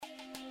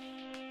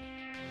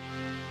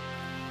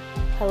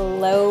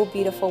Hello,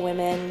 beautiful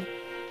women.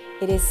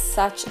 It is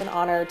such an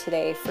honor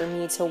today for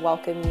me to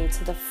welcome you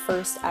to the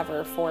first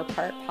ever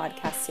 4-part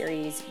podcast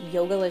series,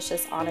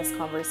 Yogalicious Honest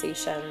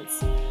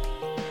Conversations,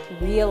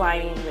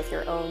 realigning with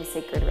your own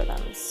sacred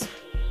rhythms.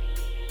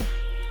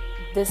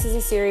 This is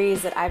a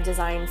series that I've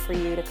designed for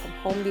you to come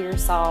home to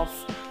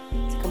yourself,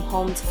 to come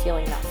home to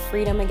feeling that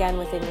freedom again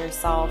within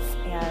yourself,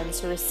 and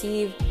to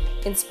receive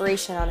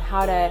inspiration on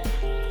how to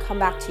come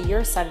back to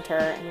your center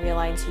and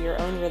realign to your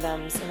own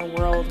rhythms in a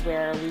world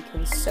where we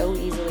can so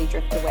easily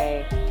drift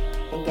away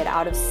and get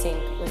out of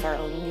sync with our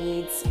own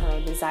needs, our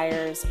own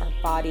desires, our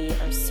body,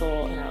 our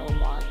soul, and our own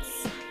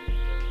wants.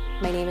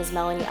 My name is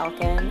Melanie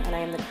Elkin, and I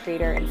am the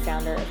creator and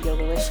founder of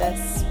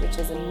Yogalicious, which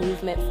is a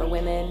movement for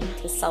women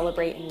to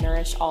celebrate and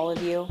nourish all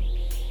of you.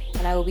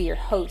 And I will be your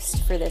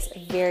host for this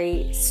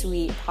very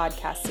sweet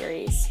podcast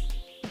series.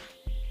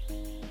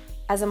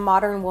 As a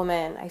modern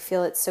woman, I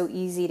feel it's so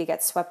easy to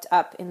get swept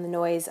up in the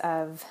noise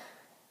of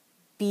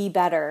be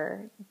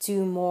better,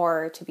 do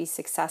more to be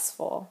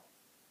successful.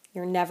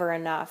 You're never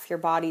enough. Your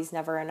body's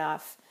never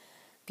enough.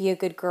 Be a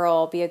good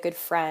girl, be a good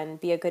friend,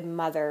 be a good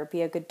mother,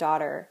 be a good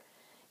daughter.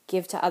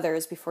 Give to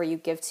others before you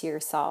give to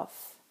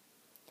yourself.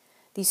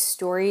 These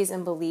stories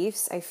and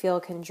beliefs, I feel,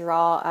 can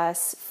draw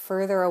us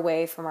further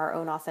away from our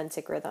own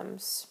authentic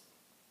rhythms.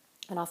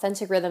 And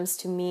authentic rhythms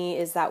to me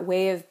is that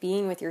way of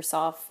being with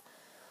yourself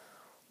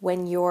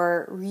when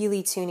you're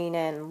really tuning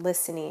in,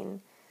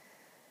 listening,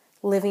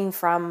 living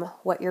from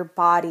what your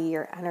body,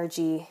 your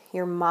energy,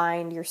 your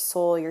mind, your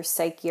soul, your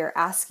psyche are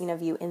asking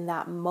of you in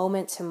that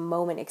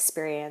moment-to-moment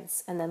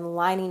experience, and then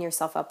lining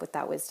yourself up with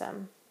that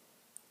wisdom.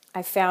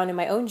 I found in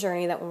my own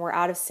journey that when we're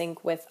out of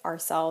sync with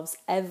ourselves,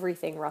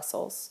 everything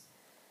rustles.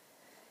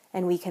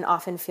 And we can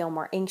often feel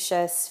more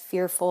anxious,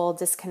 fearful,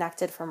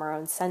 disconnected from our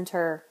own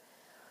center,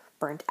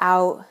 burnt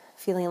out,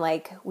 feeling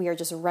like we are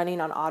just running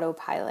on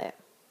autopilot.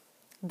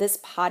 This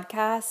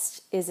podcast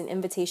is an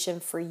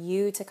invitation for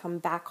you to come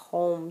back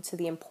home to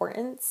the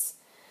importance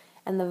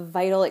and the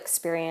vital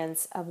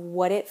experience of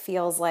what it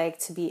feels like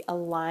to be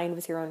aligned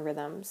with your own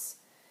rhythms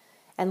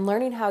and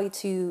learning how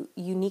to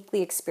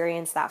uniquely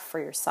experience that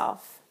for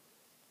yourself.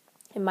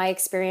 In my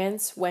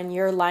experience, when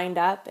you're lined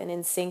up and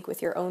in sync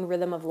with your own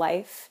rhythm of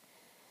life,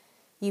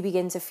 you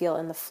begin to feel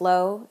in the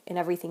flow in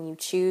everything you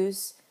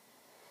choose.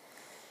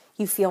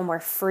 You feel more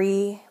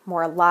free,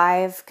 more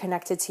alive,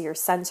 connected to your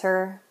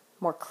center,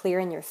 more clear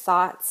in your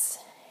thoughts,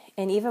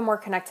 and even more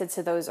connected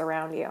to those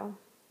around you.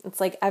 It's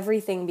like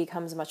everything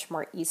becomes much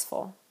more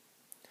easeful.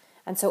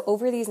 And so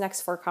over these next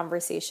 4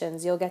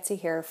 conversations, you'll get to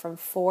hear from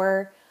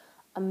 4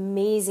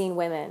 amazing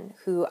women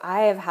who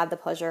I have had the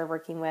pleasure of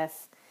working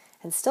with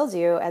and still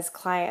do as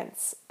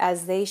clients,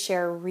 as they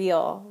share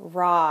real,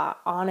 raw,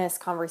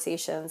 honest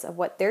conversations of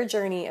what their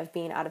journey of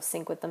being out of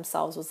sync with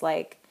themselves was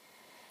like,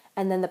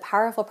 and then the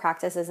powerful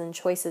practices and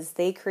choices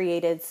they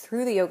created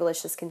through the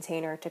Yogalicious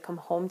container to come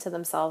home to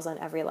themselves on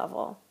every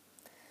level.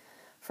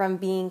 From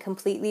being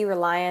completely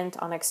reliant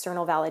on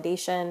external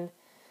validation,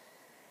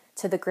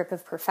 to the grip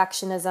of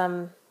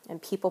perfectionism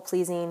and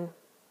people-pleasing,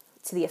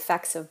 to the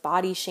effects of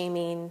body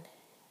shaming,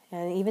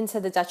 and even to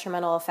the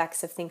detrimental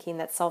effects of thinking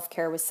that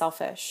self-care was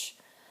selfish.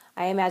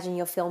 I imagine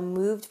you'll feel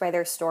moved by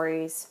their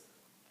stories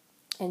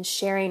and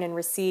sharing and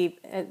receive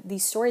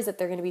these stories that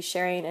they're going to be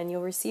sharing, and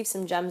you'll receive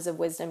some gems of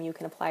wisdom you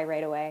can apply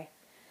right away.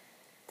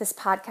 This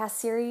podcast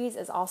series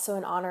is also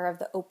in honor of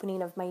the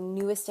opening of my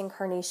newest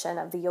incarnation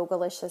of the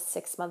Yogalicious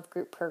 6-month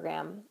group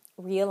program,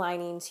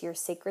 Realigning to Your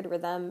Sacred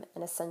Rhythm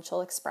and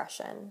Essential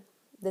Expression.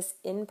 This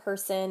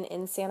in-person,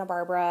 in Santa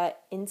Barbara,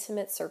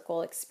 intimate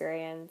circle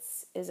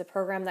experience is a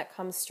program that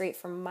comes straight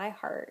from my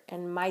heart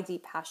and my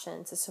deep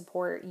passion to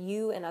support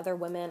you and other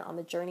women on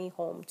the journey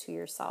home to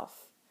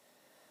yourself.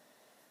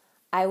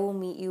 I will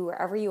meet you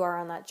wherever you are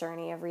on that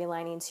journey of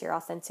realigning to your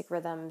authentic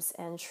rhythms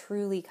and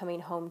truly coming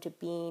home to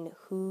being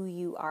who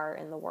you are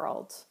in the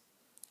world.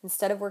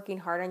 Instead of working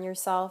hard on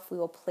yourself, we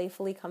will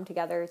playfully come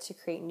together to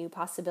create new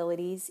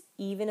possibilities,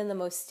 even in the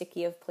most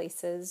sticky of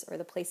places or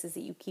the places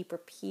that you keep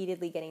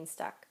repeatedly getting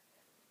stuck.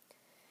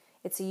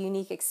 It's a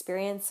unique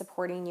experience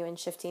supporting you in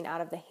shifting out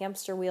of the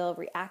hamster wheel of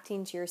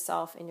reacting to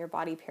yourself and your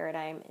body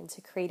paradigm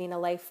into creating a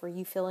life where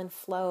you feel in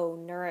flow,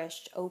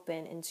 nourished,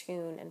 open, in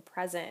tune, and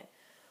present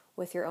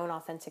with your own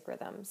authentic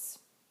rhythms.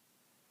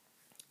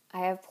 I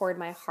have poured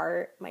my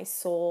heart, my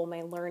soul,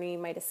 my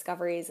learning, my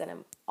discoveries, and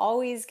I'm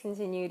always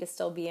continue to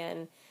still be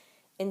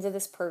into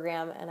this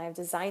program, and I've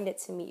designed it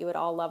to meet you at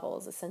all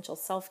levels: essential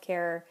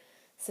self-care,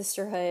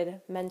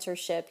 sisterhood,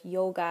 mentorship,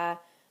 yoga,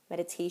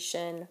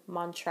 meditation,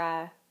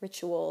 mantra,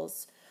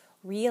 rituals,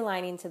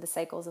 realigning to the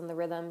cycles and the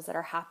rhythms that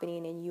are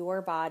happening in your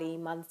body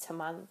month to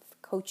month,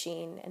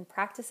 coaching, and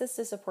practices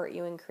to support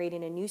you in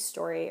creating a new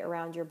story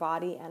around your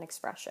body and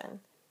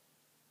expression.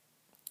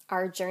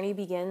 Our journey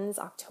begins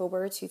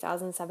October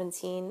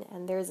 2017,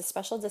 and there is a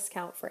special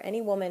discount for any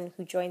woman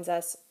who joins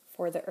us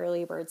for the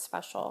early bird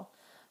special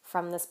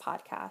from this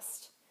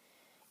podcast.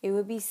 It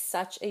would be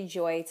such a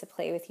joy to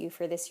play with you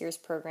for this year's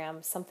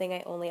program, something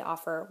I only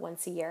offer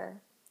once a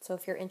year. So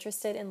if you're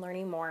interested in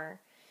learning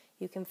more,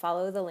 you can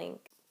follow the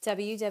link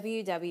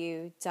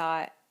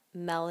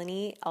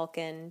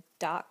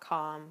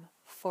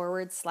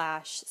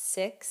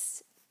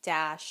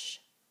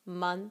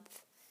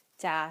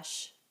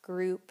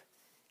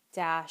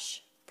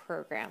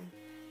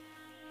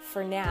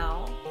For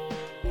now,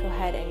 go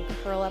ahead and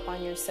curl up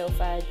on your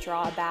sofa,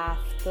 draw a bath,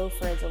 go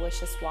for a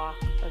delicious walk,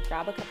 or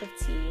grab a cup of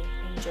tea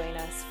and join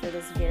us for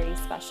this very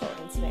special,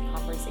 intimate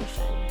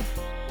conversation.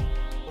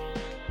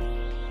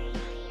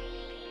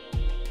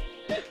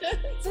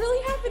 It's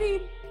really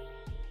happening.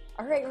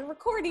 All right, we're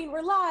recording,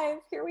 we're live,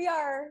 here we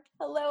are.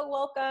 Hello,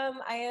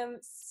 welcome. I am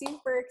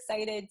super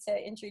excited to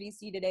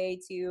introduce you today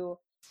to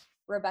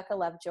Rebecca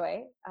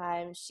Lovejoy.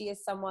 She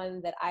is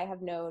someone that I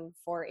have known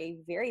for a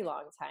very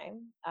long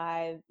time.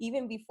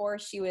 Even before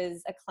she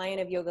was a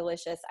client of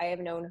Yogalicious, I have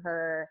known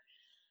her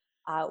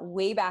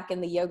way back in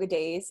the yoga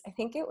days. I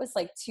think it was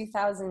like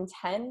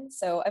 2010.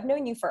 So I've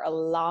known you for a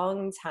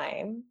long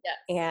time.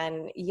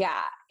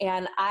 Yes.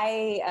 And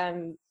I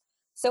am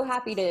so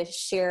happy to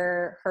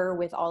share her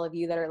with all of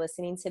you that are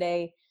listening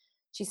today.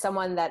 She's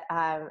someone that,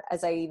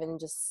 as I even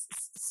just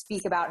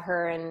speak about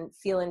her and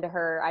feel into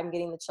her, I'm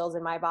getting the chills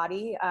in my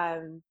body.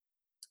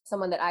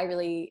 Someone that I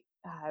really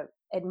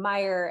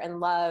admire and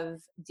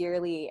love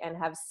dearly and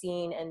have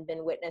seen and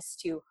been witness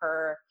to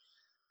her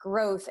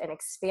growth and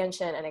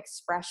expansion and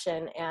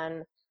expression.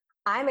 And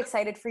I'm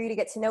excited for you to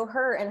get to know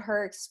her and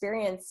her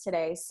experience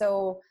today.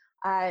 So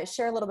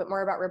share a little bit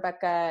more about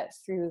Rebecca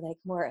through like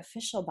more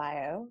official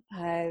bio.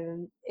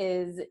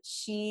 Is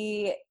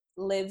she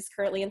lives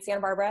currently in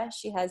Santa Barbara.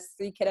 She has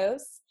 3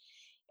 kiddos,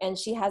 and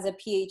she has a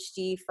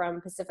PhD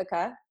from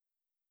Pacifica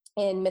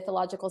in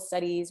mythological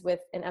studies with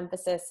an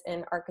emphasis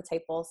in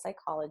archetypal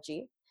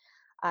psychology.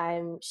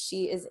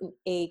 She is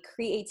a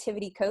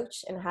creativity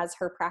coach and has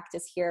her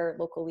practice here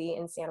locally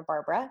in Santa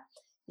Barbara.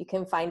 You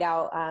can find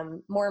out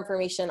more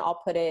information.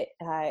 I'll put it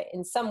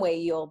in some way.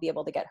 You'll be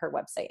able to get her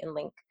website and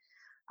link.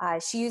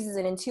 She uses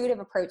an intuitive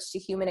approach to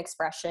human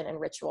expression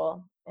and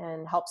ritual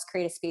and helps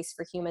create a space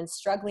for humans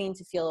struggling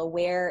to feel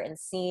aware and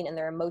seen in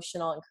their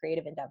emotional and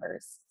creative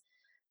endeavors.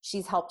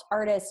 She's helped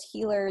artists,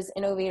 healers,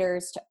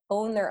 innovators to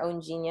own their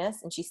own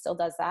genius, and she still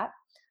does that,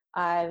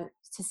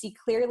 to see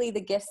clearly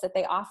the gifts that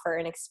they offer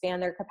and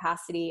expand their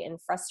capacity in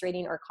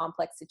frustrating or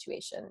complex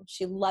situations.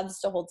 She loves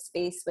to hold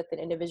space with an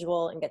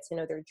individual and get to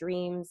know their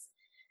dreams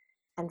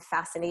and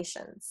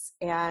fascinations.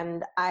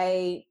 And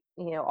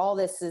all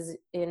this is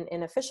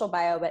in official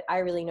bio, but I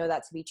really know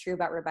that to be true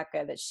about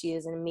Rebecca, that she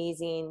is an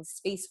amazing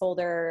space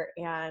holder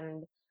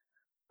and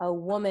a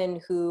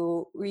woman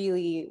who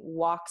really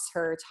walks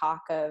her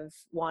talk of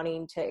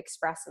wanting to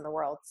express in the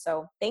world.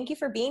 So thank you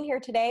for being here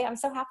today. I'm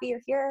so happy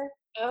you're here.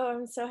 Oh,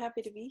 I'm so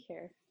happy to be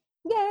here.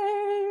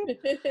 Yay!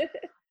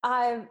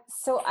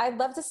 So I'd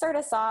love to start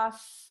us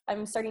off.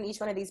 I'm starting each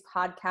one of these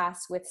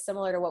podcasts with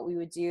similar to what we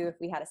would do if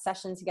we had a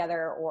session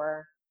together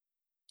or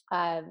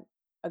a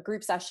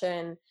group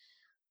session.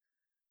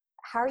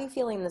 How are you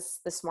feeling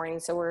this morning?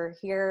 So we're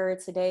here.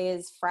 Today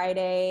is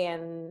Friday,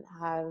 and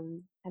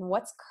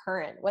what's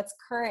current? What's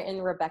current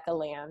in Rebecca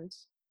land?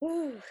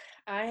 Ooh,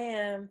 I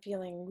am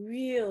feeling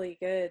really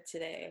good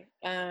today.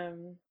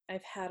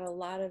 I've had a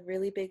lot of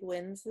really big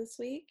wins this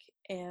week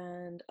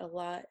and a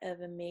lot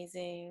of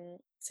amazing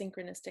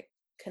synchronistic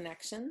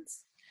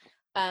connections.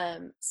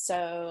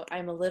 So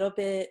I'm a little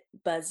bit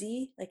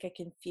buzzy, like I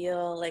can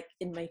feel like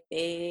in my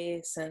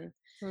face, and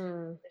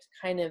there's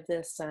kind of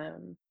this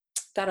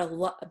got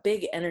a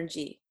big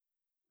energy,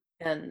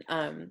 and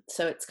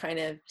so it's kind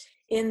of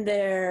in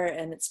there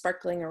and it's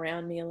sparkling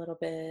around me a little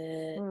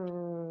bit.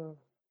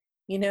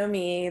 You know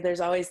me,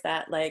 there's always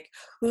that like,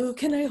 ooh,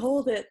 can I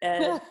hold it?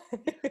 And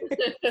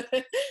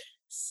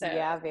so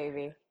yeah,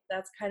 baby,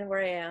 that's kind of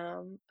where I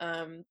am.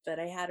 But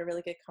I had a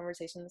really good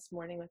conversation this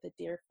morning with a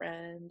dear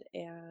friend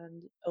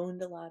and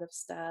owned a lot of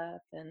stuff,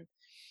 and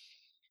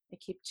I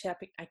keep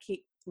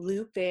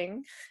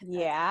looping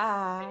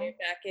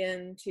back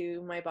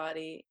into my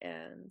body,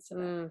 and so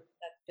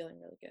that's feeling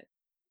really good.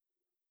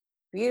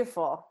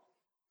 Beautiful.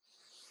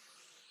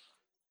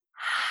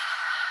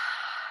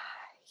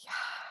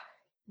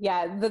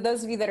 Yeah,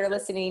 those of you that are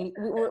listening,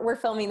 we're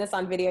filming this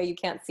on video. You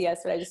can't see us,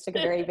 but I just took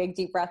a very big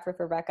deep breath with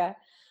Rebecca.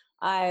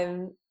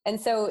 And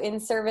so in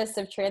service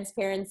of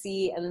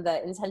transparency and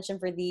the intention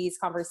for these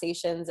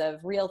conversations of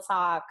real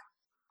talk,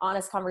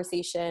 honest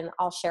conversation,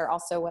 I'll share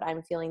also what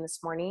I'm feeling this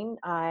morning.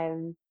 I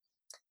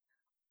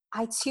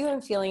too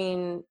am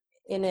feeling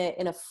in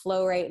a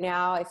flow right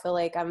now. I feel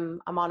like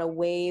I'm on a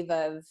wave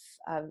of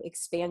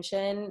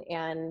expansion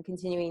and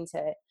continuing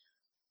to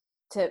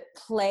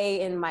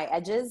play in my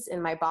edges,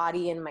 in my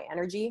body, in my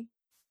energy.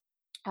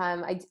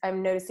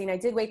 I'm noticing I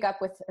did wake up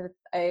with,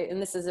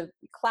 and this is a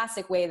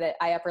classic way that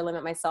I upper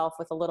limit myself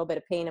with a little bit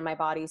of pain in my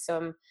body.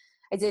 So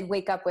I did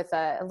wake up with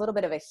a little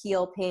bit of a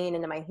heel pain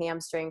into my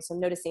hamstring. So I'm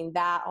noticing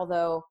that,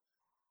 although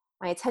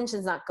my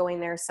attention's not going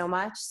there so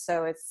much.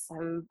 So it's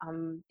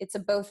a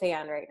both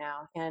and right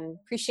now, and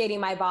appreciating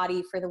my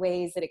body for the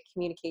ways that it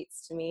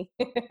communicates to me.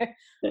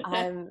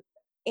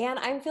 And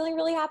I'm feeling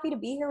really happy to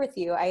be here with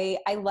you. I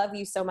love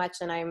you so much,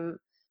 and I'm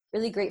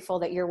really grateful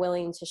that you're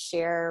willing to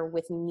share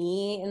with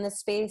me in this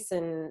space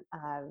and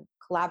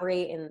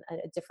collaborate in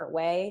a different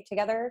way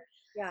together.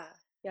 Yeah,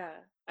 yeah.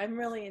 I'm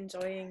really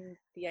enjoying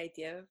the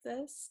idea of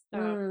this.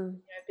 Mm.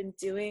 I've been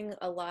doing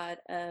a lot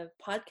of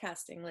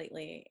podcasting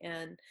lately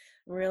and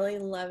really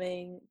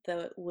loving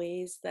the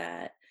ways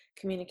that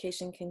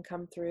communication can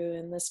come through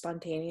in the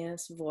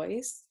spontaneous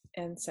voice.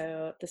 And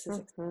so this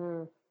is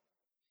Mm-hmm.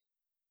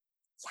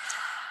 Yeah,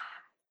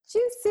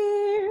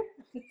 juicy.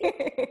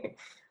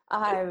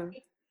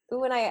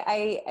 When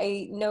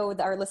I know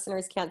that our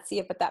listeners can't see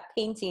it, but that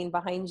painting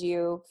behind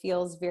you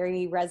feels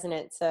very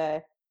resonant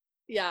to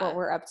what yeah.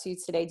 we're up to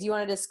today. Do you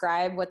want to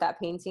describe what that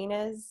painting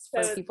is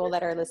for So people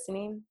that are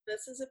listening?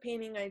 this is a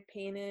painting I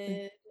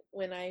painted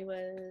when I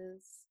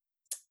was,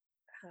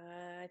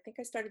 I think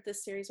I started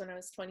this series when I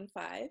was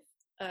 25.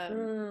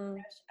 Mm,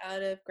 Fresh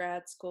out of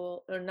grad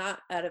school, or not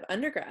out of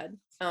undergrad,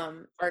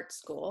 art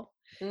school.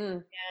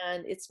 mm.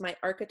 And it's my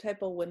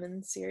archetypal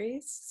women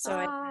series. So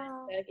I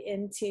Ah. dug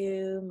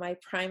into my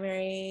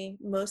primary,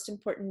 most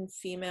important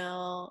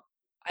female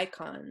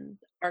icon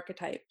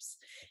archetypes.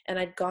 And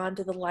I'd gone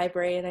to the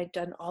library and I'd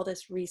done all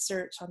this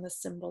research on the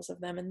symbols of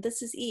them. And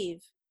this is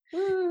Eve.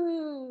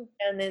 Mm.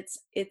 And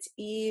it's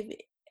Eve.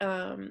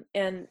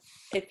 And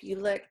if you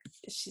look,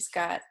 she's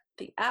got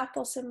the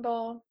apple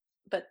symbol,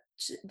 but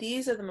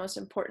these are the most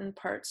important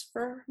parts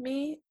for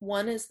me.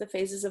 One is the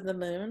phases of the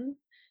moon,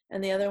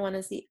 and the other one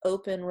is the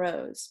open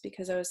rose,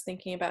 because I was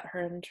thinking about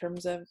her in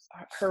terms of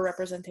her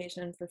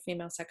representation for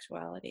female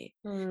sexuality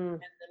Mm.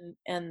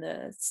 and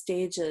the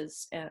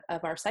stages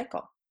of our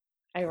cycle.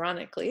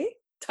 Ironically,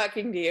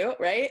 talking to you,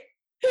 right?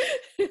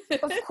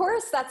 Of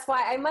course, that's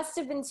why I must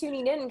have been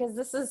tuning in, because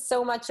this is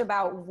so much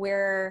about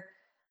where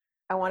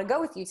I want to go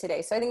with you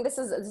today. So I think this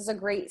is a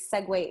great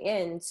segue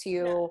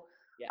into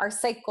Yeah. our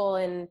cycle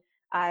and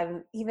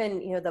even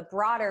the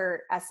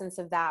broader essence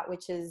of that,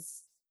 which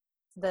is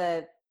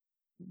the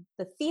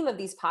theme of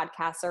these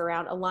podcasts are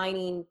around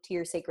aligning to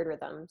your sacred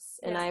rhythms.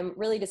 And Yeah. I'm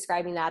really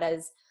describing that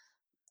as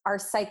our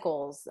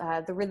cycles,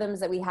 the rhythms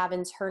that we have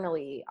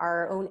internally,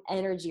 our own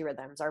energy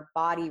rhythms, our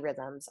body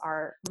rhythms,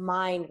 our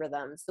mind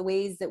rhythms, the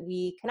ways that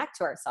we connect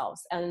to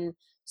ourselves, and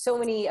so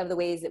many of the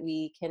ways that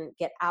we can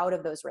get out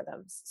of those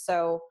rhythms.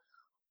 So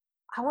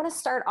I want to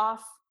start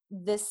off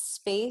this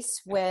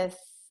space with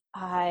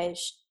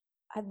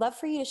I'd love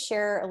for you to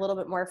share a little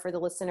bit more for the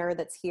listener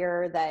that's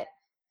here that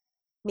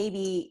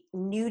maybe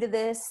new to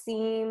this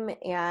theme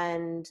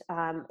and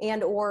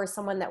or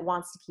someone that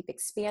wants to keep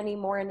expanding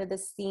more into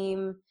this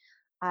theme.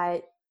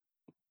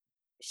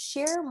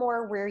 Share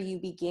more where you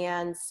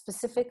began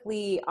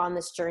specifically on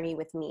this journey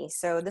with me.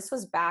 So this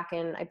was back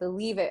in, I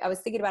believe I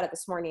was thinking about it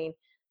this morning,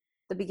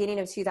 the beginning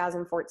of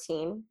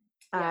 2014.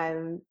 Yeah.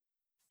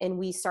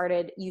 And you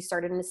started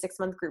in a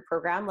 6-month group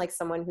program, like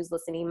someone who's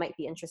listening might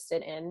be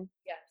interested in.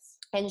 Yes.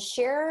 And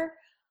share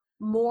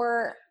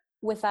more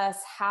with us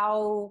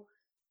how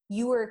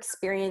you were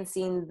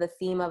experiencing the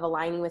theme of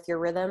aligning with your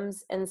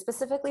rhythms, and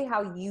specifically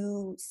how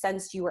you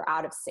sensed you were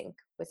out of sync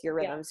with your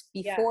rhythms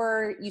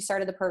before you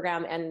started the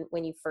program and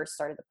when you first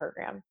started the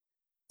program.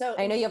 So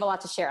I know you have a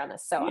lot to share on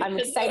this, so I'm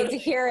excited to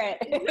hear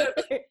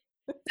it.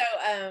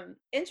 So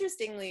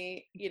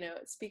interestingly,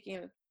 speaking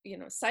of,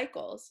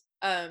 cycles,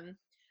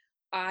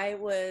 I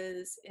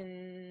was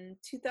in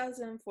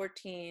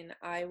 2014,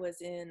 I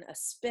was in a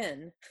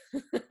spin.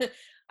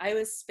 I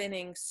was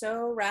spinning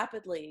so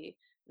rapidly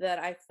that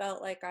I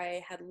felt like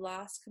I had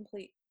lost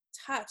complete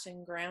touch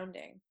and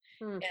grounding,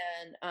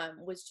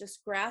 and was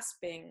just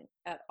grasping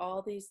at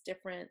all these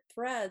different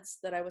threads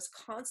that I was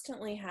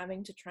constantly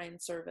having to try and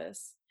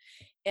service.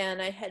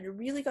 And I had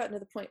really gotten to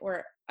the point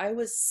where I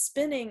was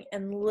spinning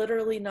and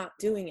literally not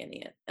doing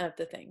any of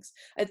the things.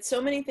 I had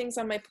so many things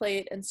on my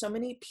plate and so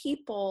many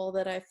people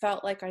that I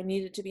felt like I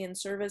needed to be in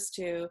service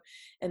to,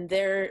 and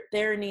their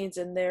needs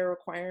and their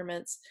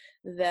requirements,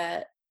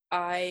 that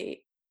I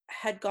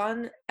had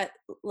gone at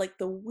like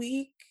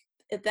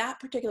that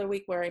particular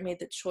week where I made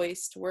the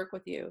choice to work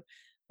with you.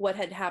 What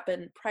had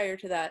happened prior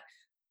to that,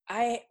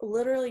 I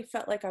literally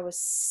felt like I was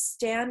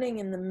standing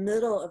in the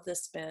middle of the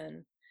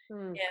spin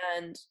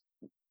and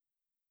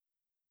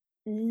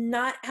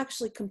not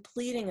actually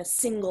completing a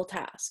single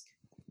task.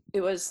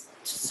 It was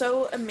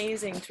so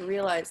amazing to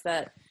realize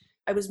that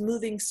I was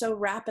moving so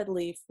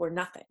rapidly for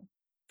nothing,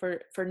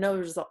 for no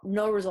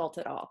result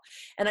at all.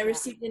 And I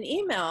received an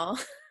email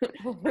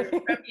from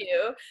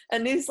you, a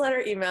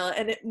newsletter email,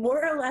 and it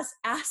more or less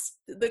asked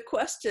the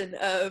question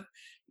of,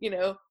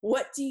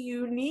 what do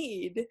you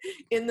need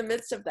in the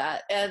midst of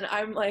that? And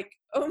I'm like,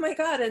 oh my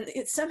God. And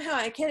it's somehow,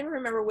 I can't even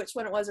remember which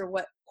one it was or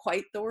what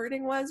quite the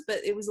wording was,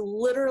 but it was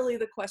literally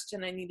the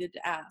question I needed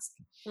to ask.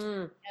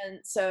 And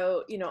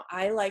so,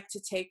 I like to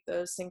take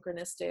those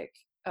synchronistic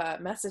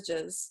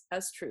messages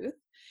as truth.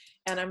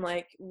 And I'm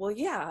like, well,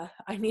 yeah,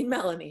 I need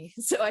Melanie.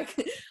 So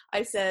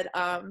I said,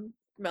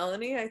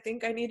 Melanie, I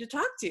think I need to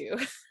talk to you.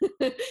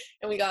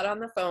 And we got on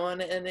the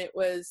phone, and it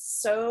was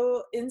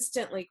so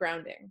instantly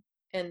grounding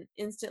and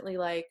instantly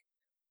like,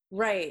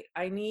 right,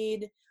 I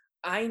need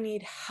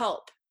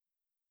help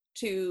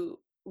to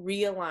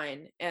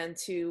realign and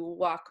to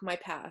walk my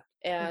path.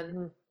 And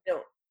Mm-hmm. you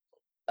know,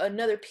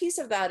 another piece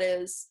of that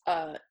is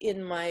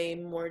in my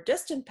more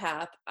distant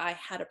path, I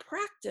had a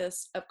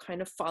practice of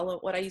kind of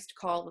what I used to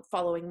call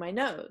following my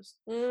nose,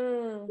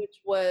 which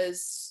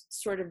was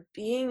sort of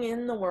being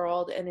in the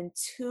world and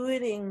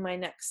intuiting my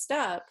next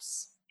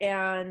steps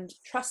and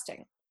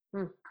trusting.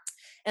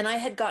 And I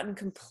had gotten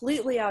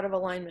completely out of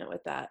alignment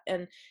with that,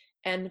 and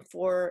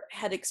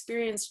had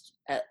experienced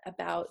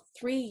about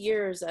 3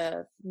 years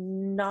of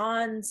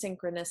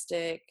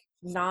non-synchronistic,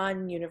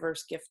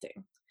 non-universe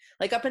gifting.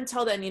 Like up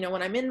until then,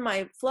 when I'm in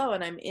my flow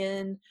and I'm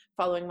in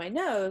following my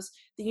nose,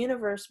 the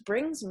universe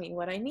brings me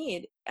what I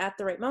need at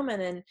the right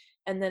moment,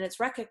 and then it's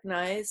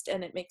recognized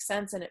and it makes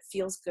sense and it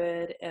feels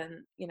good,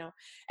 and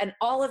and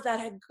all of that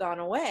had gone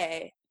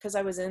away because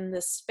I was in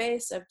this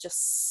space of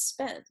just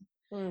spin.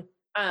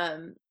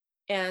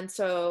 And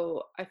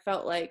so I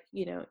felt like,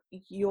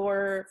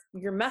 your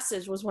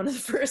message was one of the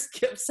first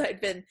gifts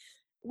I'd been,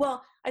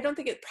 well, I don't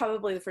think it's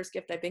probably the first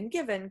gift I've been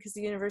given because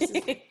the universe is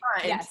kind.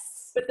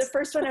 Yes. But the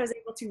first one I was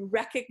able to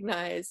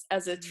recognize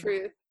as a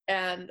truth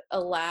and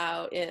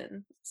allow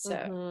in.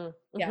 So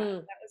yeah,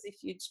 that was a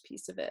huge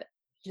piece of it.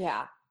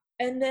 Yeah.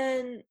 And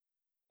then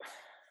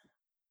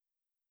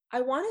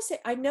I want to say,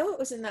 I know it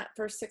was in that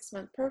first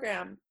 6-month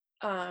program.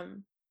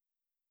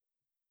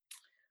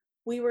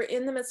 We were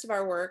in the midst of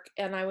our work,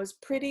 and I was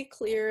pretty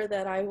clear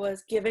that I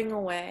was giving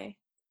away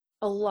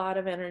a lot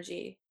of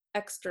energy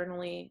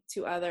externally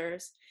to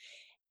others.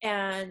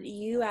 And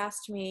you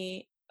asked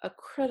me a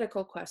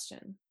critical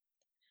question,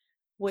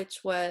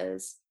 which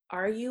was,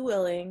 are you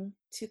willing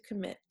to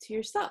commit to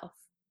yourself?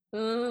 I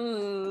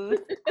don't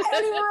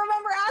even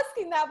remember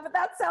asking that, but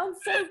that sounds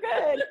so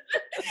good.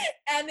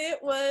 And it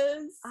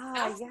was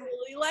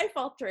absolutely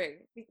life-altering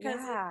because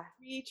it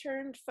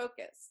returned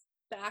focus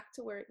back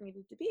to where it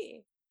needed to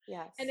be.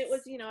 Yes. And it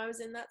was, I was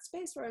in that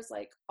space where I was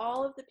like,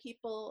 all of the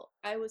people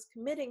I was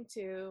committing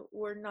to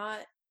were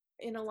not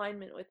in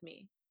alignment with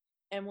me,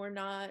 and were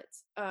not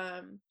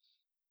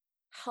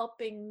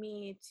helping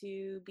me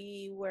to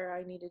be where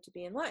I needed to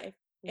be in life.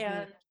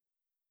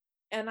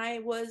 And I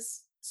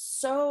was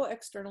so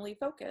externally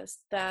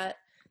focused that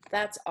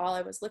that's all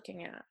I was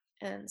looking at.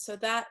 And so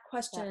that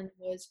question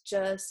was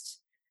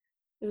just,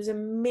 it was a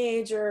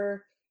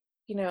major,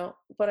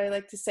 what I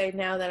like to say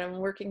now that I'm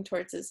working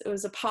towards is, it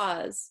was a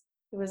pause.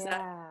 It was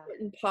that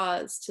important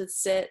pause to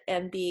sit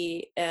and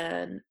be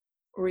and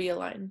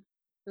realign.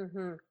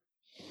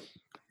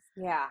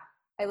 Yeah,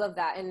 I love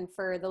that. And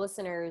for the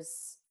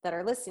listeners that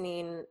are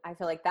listening, I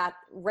feel like that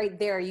right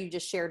there, you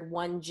just shared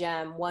one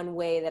gem, one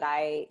way that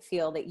I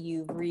feel that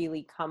you've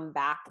really come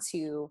back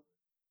to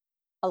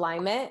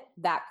alignment.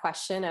 That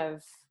question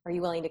of, are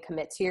you willing to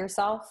commit to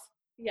yourself?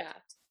 Yeah.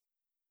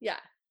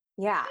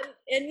 And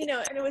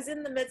and it was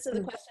in the midst of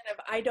the question of,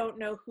 I don't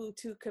know who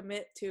to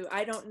commit to.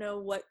 I don't know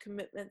what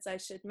commitments I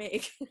should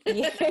make.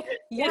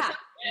 Yeah.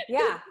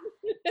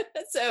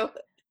 So,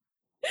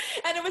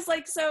 and it was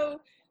like,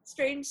 so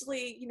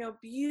strangely,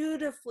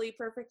 beautifully,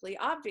 perfectly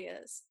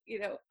obvious,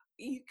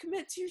 you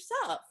commit to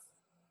yourself.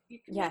 You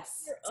commit to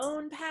your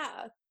own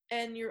path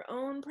and your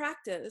own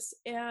practice.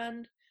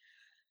 And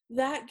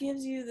that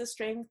gives you the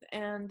strength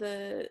and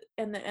the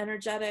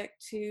energetic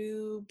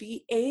to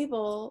be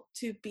able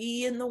to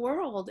be in the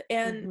world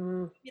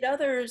and feed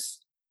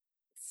others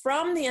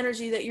from the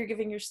energy that you're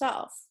giving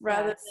yourself,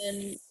 rather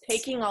than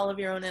taking all of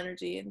your own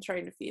energy and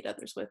trying to feed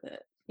others with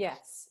it.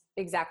 Yes,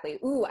 exactly.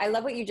 Ooh, I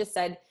love what you just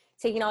said,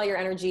 taking all your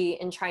energy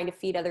and trying to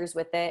feed others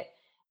with it.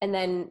 And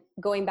then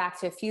going back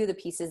to a few of the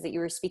pieces that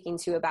you were speaking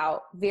to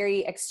about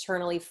very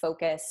externally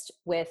focused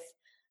with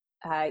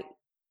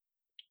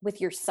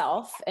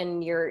yourself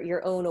and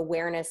your own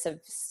awareness of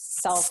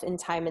self in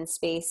time and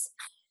space.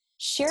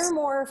 Share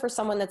more for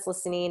someone that's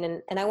listening.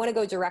 And I want to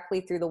go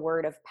directly through the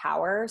word of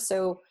power.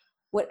 So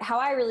how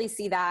I really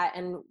see that,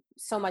 and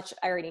so much,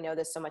 I already know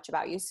this so much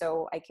about you,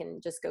 so I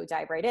can just go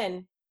dive right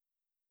in,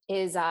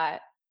 is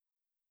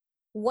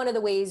one of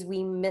the ways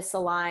we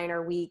misalign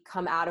or we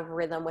come out of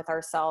rhythm with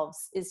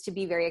ourselves is to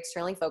be very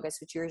externally focused,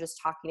 which you were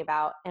just talking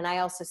about. And I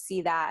also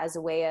see that as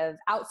a way of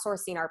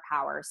outsourcing our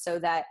power, so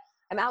that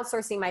I'm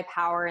outsourcing my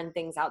power and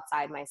things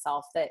outside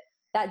myself,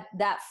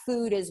 that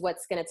food is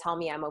what's going to tell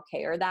me I'm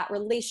okay, or that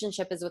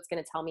relationship is what's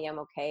going to tell me I'm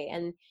okay.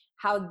 And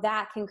how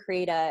that can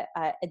create a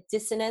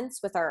dissonance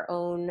with our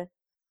own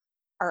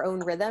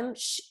rhythm.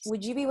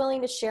 Would you be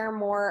willing to share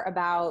more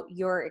about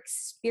your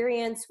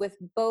experience with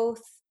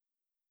both,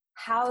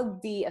 how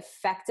the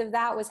effect of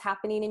that was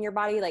happening in your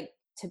body, like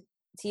to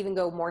even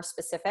go more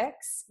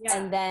specifics,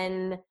 and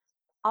then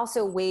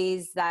also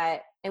ways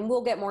that, and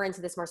we'll get more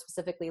into this more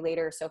specifically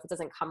later, so if it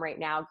doesn't come right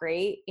now,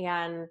 great,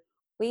 and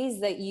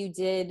ways that you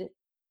did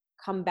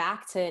come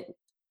back to,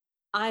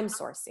 I'm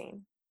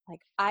sourcing, like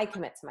I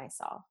commit to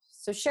myself.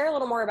 So share a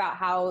little more about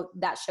how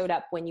that showed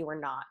up when you were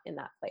not in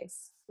that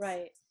place.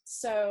 Right.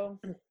 So,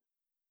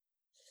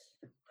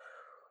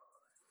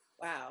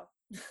 wow.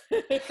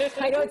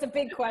 I know it's a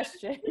big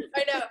question.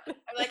 I know. I'm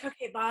like,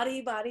 okay,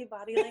 body language.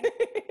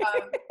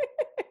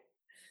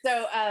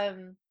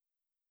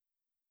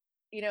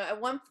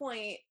 at one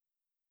point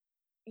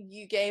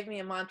you gave me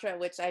a mantra,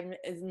 which I'm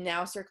is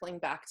now circling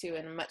back to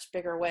in a much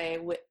bigger way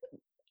with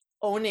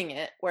owning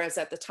it. Whereas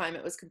at the time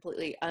it was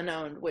completely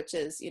unowned, which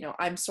is,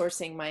 I'm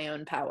sourcing my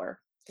own power.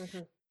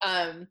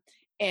 Mm-hmm.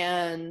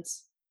 And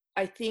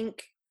I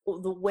think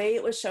the way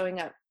it was showing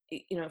up,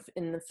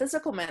 in the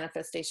physical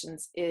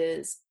manifestations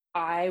is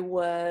I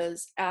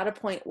was at a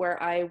point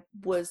where I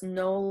was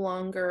no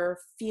longer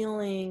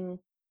feeling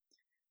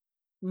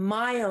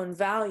my own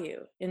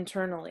value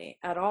internally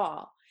at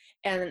all.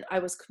 And I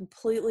was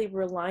completely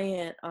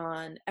reliant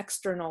on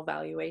external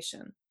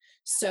valuation.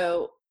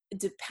 So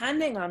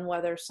depending on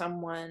whether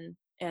someone,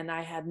 and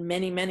I had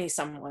many, many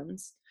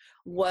someones,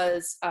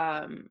 was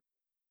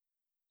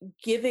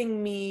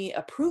giving me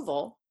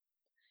approval,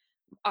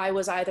 I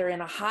was either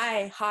in a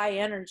high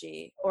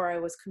energy or I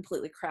was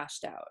completely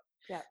crashed out.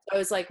 Yeah. I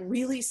was like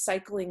really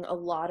cycling a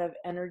lot of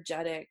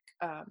energetic,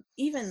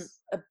 even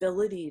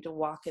ability to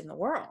walk in the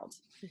world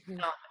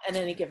at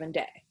any given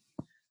day.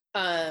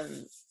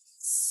 And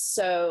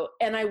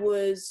I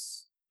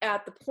was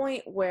at the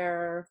point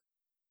where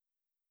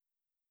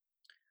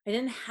I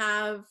didn't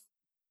have,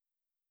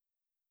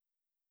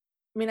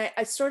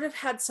 I sort of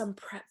had some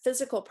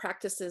physical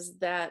practices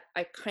that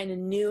I kind of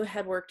knew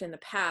had worked in the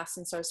past.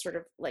 And so I was sort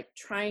of like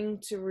trying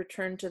to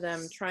return to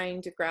them,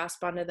 trying to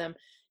grasp onto them,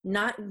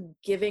 not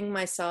giving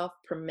myself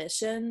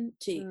permission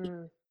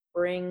to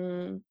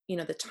bring,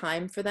 the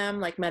time for them,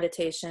 like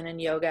meditation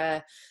and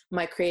yoga,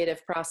 my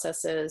creative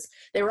processes.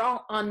 They were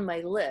all on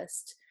my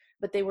list,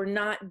 but they were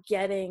not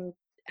getting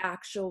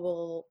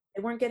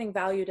they weren't getting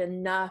valued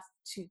enough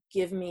to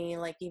give me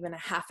like even a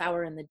half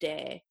hour in the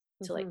day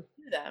to like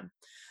do them.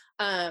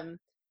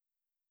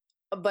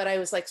 But I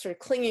was like sort of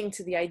clinging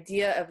to the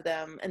idea of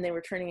them, and they were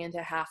turning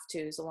into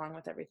have-tos along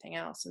with everything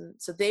else. And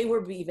so they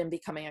were even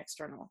becoming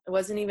external. It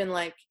wasn't even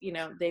like,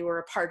 they were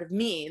a part of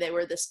me. They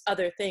were this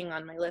other thing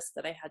on my list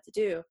that I had to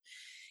do.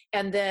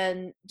 And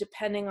then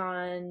depending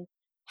on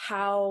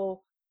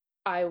how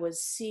I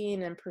was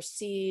seen and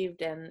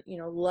perceived and,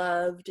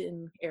 loved,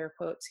 in air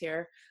quotes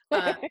here,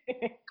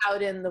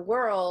 out in the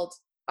world,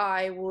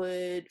 I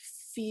would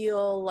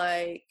feel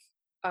like,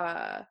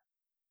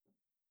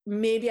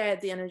 maybe I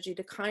had the energy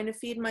to kind of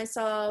feed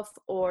myself,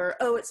 or,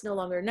 it's no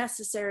longer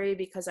necessary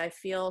because I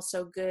feel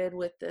so good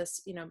with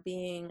this,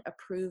 being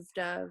approved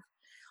of.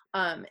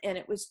 And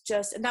it was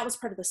just, and that was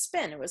part of the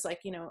spin. It was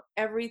like,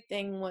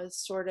 everything was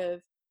sort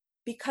of,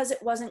 because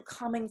it wasn't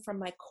coming from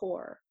my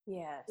core.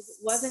 Yes. It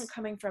wasn't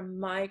coming from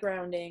my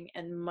grounding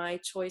and my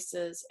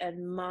choices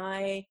and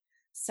my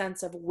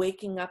sense of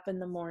waking up in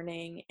the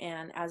morning.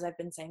 And as I've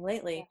been saying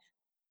lately,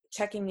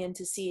 checking in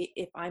to see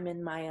if I'm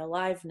in my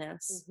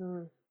aliveness.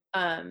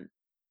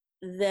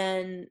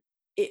 Then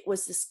it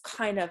was this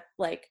kind of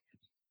like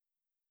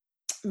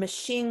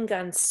machine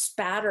gun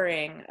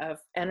spattering of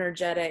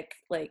energetic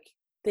like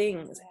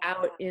things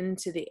out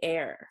into the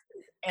air.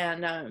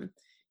 And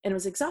it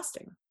was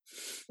exhausting.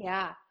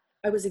 Yeah.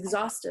 I was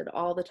exhausted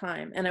all the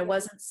time, and I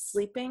wasn't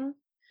sleeping.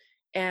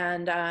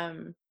 And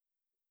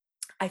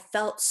I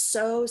felt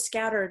so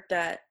scattered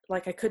that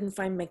like I couldn't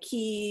find my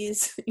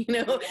keys,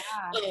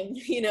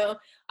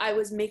 I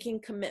was making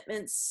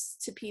commitments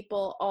to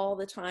people all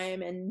the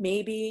time and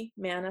maybe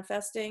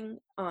manifesting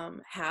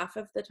half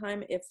of the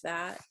time, if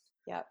that.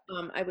 Yep.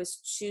 I was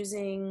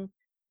choosing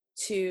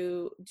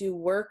to do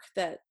work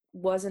that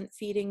wasn't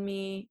feeding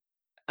me.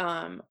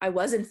 I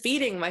wasn't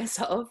feeding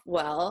myself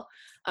well.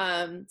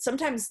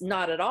 Sometimes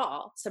not at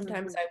all.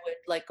 Sometimes I would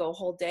like go a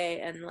whole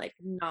day and like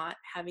not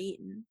have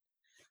eaten.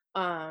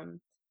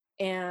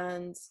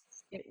 And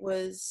it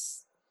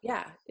was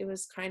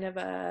kind of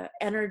a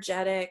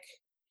energetic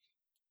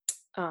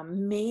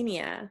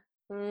mania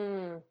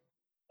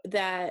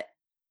that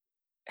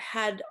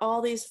had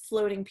all these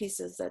floating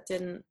pieces that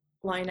didn't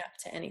line up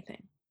to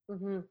anything.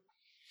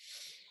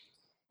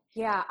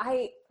 Yeah,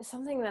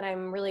 something that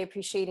I'm really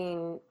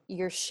appreciating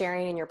your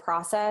sharing in your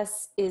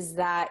process is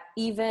that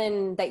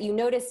even that you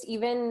noticed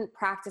even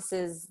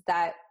practices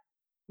that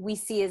we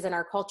see as in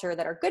our culture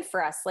that are good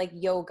for us, like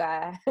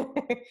yoga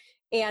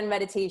and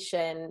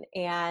meditation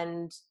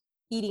and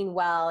eating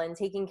well and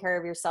taking care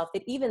of yourself,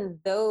 that even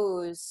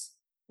those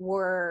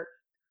were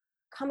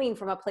coming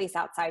from a place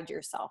outside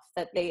yourself,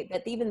 that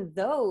even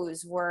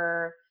those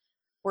were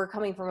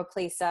coming from a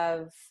place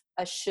of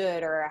a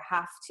should or a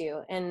have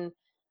to. And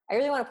I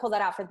really want to pull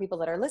that out for the people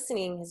that are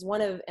listening, is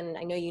and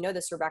I know you know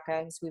this, Rebecca,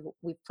 because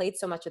we've played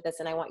so much with this,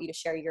 and I want you to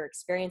share your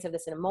experience of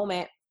this in a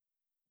moment,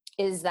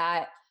 is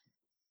that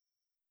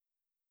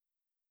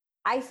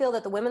I feel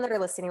that the women that are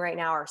listening right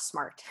now are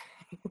smart.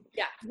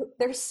 Yeah.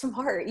 They're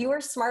smart. You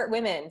are smart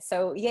women.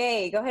 So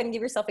yay, go ahead and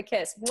give yourself a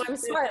kiss. I'm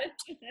smart.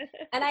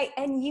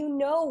 and you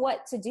know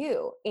what to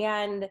do.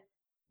 And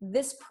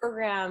this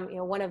program,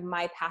 one of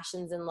my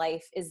passions in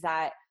life is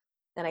that,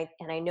 and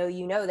I know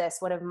you know this,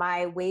 one of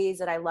my ways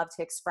that I love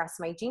to express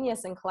my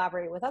genius and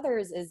collaborate with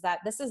others is that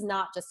this is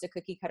not just a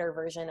cookie cutter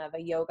version of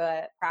a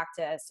yoga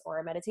practice or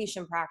a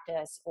meditation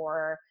practice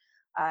or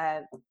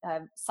a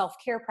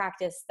self-care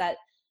practice, that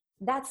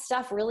that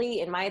stuff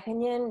really, in my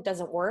opinion,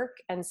 doesn't work.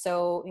 And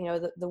so,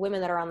 the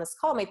women that are on this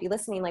call might be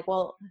listening like,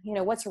 well,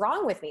 what's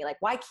wrong with me? Like,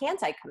 why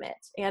can't I commit?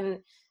 And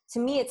to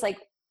me, it's like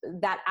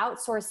that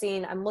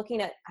outsourcing, I'm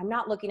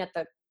not looking at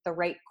the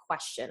right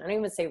question. I don't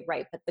even say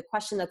right, but the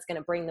question that's going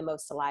to bring the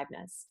most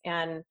aliveness.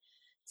 And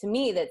to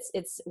me,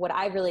 it's what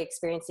I really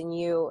experienced in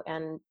you,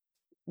 and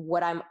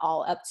what I'm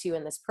all up to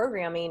in this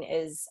programming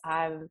is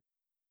I'm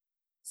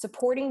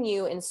supporting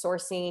you in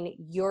sourcing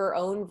your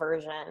own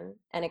version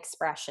and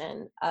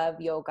expression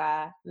of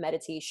yoga,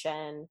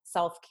 meditation,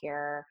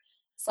 self-care,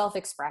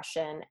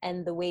 self-expression,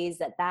 and the ways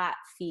that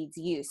feeds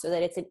you, so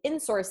that it's an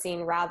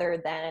insourcing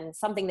rather than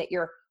something that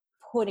you're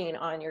putting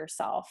on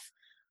yourself.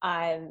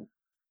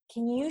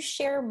 Can you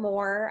share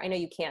more? I know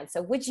you can.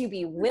 So would you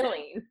be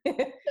willing?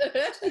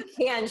 You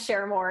can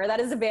share more. That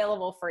is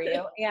available for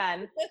you.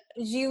 And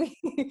this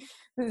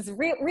is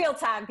real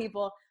time,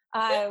 people.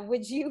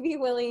 Would you be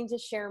willing to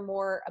share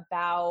more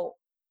about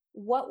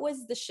what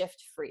was the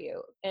shift for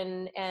you?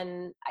 And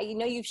I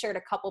know you've shared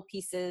a couple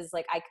pieces,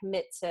 like I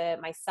commit to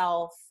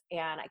myself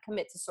and I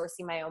commit to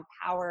sourcing my own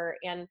power.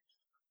 And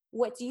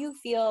what do you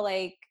feel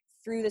like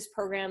through this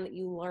program that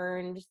you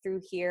learned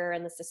through here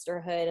and the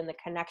sisterhood and the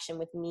connection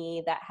with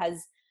me that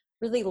has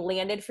really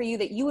landed for you,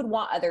 that you would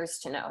want others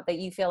to know, that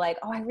you feel like,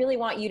 oh, I really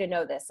want you to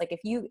know this. Like if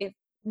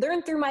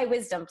learn through my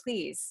wisdom,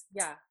 please.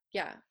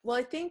 Yeah. Well,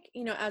 I think,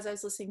 as I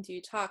was listening to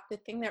you talk, the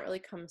thing that really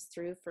comes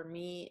through for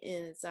me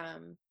is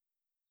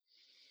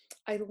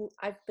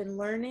I've been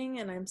learning,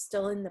 and I'm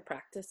still in the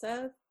practice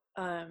of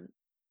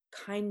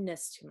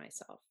kindness to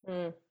myself.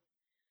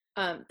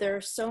 There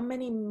are so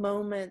many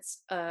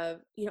moments of,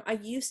 I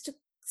used to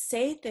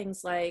say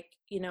things like,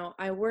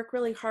 I work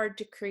really hard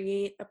to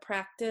create a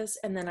practice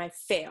and then I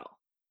fail,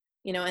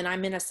 and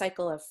I'm in a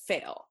cycle of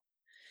fail.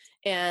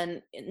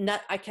 And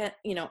I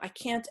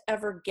can't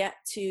ever get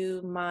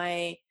to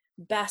my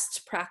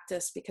best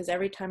practice because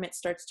every time it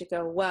starts to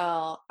go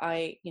well,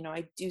 I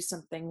do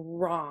something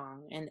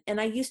wrong. And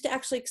I used to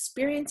actually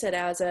experience it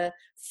as a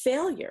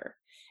failure.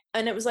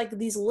 And it was like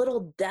these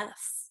little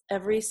deaths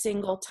every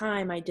single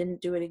time I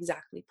didn't do it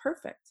exactly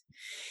perfect.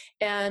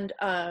 And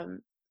a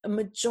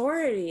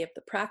majority of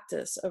the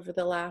practice over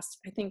the last,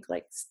 I think,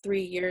 like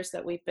 3 years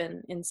that we've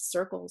been in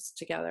circles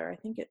together, I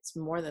think it's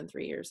more than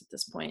 3 years at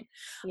this point,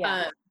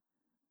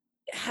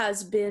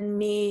 has been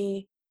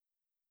me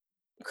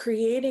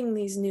creating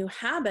these new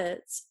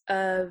habits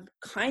of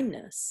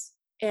kindness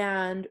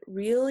and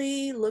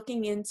really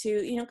looking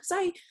into, because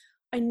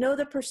I know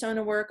the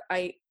persona work.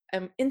 I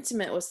am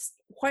intimate with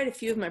quite a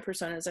few of my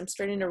personas. I'm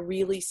starting to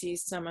really see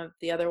some of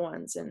the other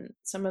ones, and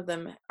some of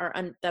them are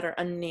that are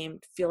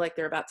unnamed feel like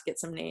they're about to get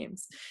some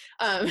names.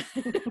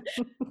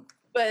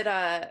 But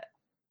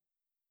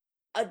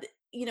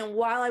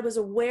while I was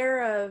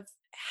aware of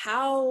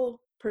how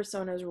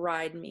personas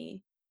ride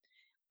me,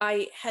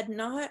 I had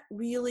not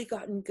really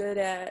gotten good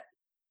at,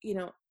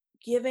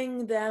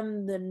 giving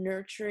them the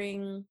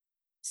nurturing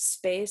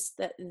space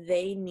that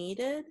they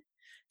needed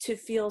to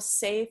feel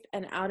safe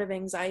and out of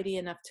anxiety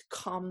enough to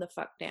calm the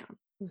fuck down.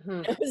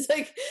 Mm-hmm. It was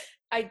like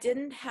I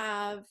didn't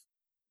have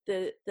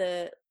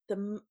the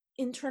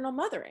internal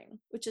mothering,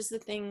 which is the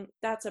thing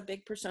that's a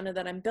big persona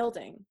that I'm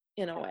building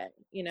in a way,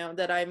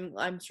 that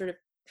I'm sort of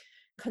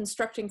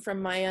constructing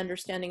from my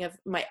understanding of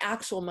my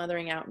actual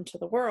mothering out into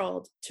the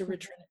world to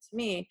return it to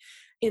me.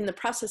 In the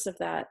process of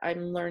that,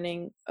 I'm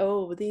learning,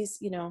 these,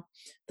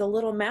 the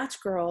little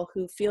match girl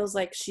who feels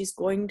like she's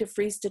going to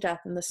freeze to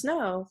death in the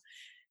snow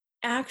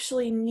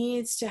actually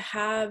needs to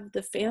have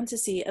the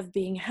fantasy of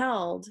being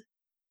held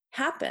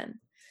happen.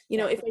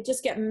 If I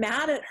just get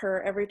mad at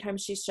her every time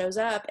she shows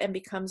up and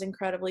becomes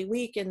incredibly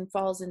weak and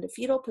falls into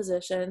fetal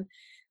position,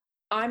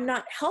 I'm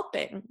not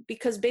helping,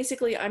 because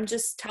basically I'm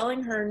just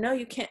telling her, no,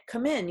 you can't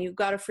come in. You've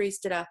got to freeze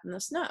to death in the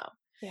snow.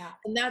 Yeah.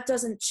 And that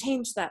doesn't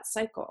change that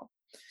cycle.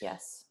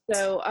 Yes.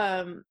 So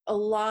a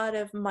lot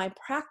of my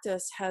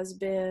practice has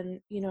been,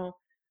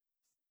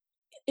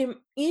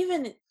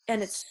 even,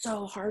 and it's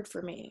so hard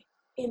for me,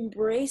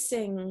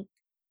 embracing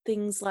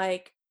things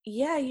like,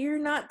 yeah, you're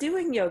not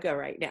doing yoga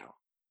right now.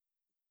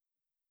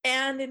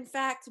 And in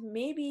fact,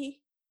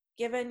 maybe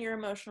given your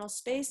emotional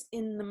space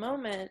in the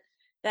moment,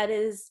 that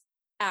is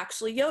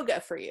actually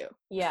yoga for you.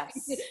 Yes.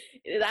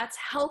 That's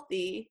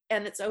healthy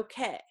and it's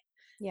okay.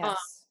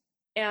 Yes.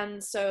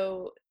 And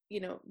so,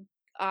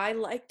 I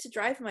like to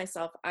drive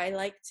myself. I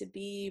like to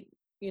be,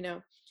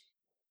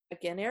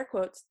 again, air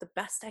quotes, the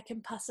best I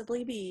can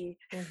possibly be.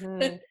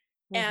 Mm-hmm.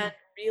 And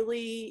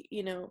really,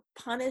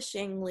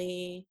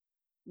 punishingly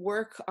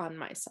work on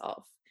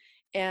myself.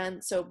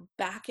 And so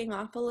backing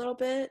off a little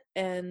bit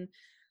and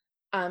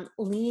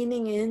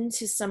leaning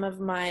into some of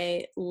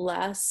my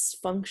less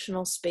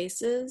functional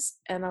spaces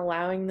and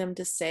allowing them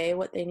to say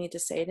what they need to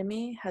say to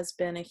me has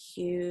been a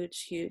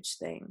huge, huge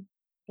thing.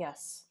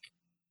 Yes.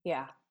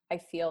 Yeah. I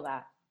feel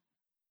that.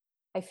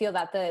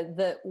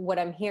 The what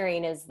I'm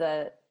hearing is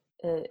and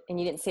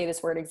you didn't say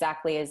this word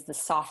exactly, is the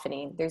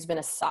softening. There's been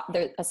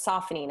a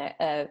softening,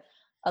 a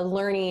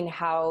learning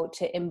how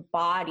to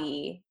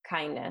embody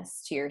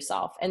kindness to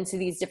yourself and to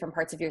these different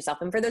parts of yourself.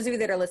 And for those of you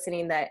that are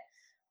listening that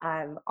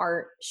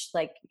aren't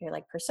like, you're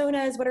like,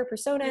 personas, what are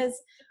personas?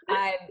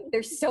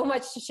 There's so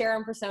much to share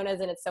on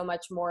personas, and it's so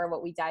much more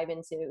what we dive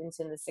into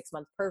the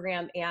 6-month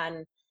program.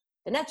 And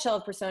the nutshell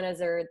of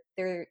personas are,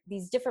 they're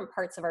these different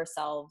parts of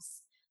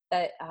ourselves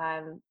that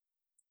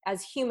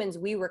as humans,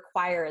 we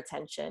require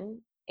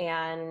attention.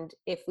 And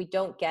if we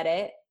don't get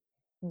it,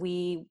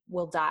 we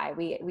will die.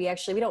 We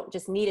actually, we don't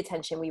just need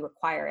attention, we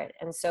require it.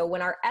 And so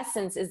when our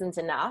essence isn't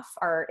enough,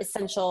 our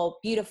essential,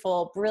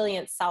 beautiful,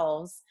 brilliant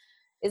selves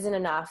isn't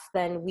enough,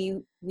 then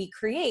we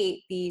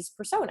create these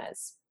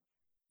personas,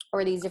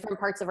 or these different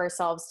parts of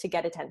ourselves to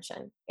get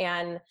attention.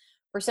 And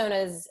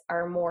personas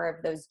are more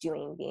of those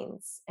doing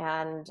beings.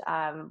 And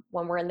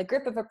when we're in the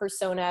grip of a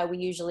persona, we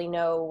usually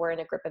know we're in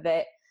a grip of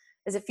it,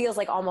 as it feels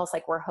like almost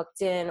like we're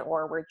hooked in,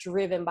 or we're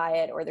driven by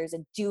it, or there's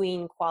a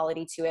doing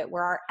quality to it,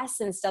 where our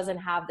essence doesn't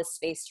have the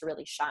space to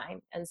really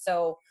shine. And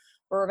so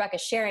what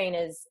Rebecca's sharing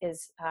is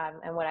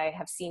and what I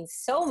have seen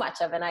so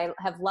much of, and I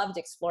have loved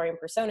exploring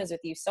personas with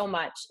you so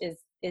much,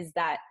 is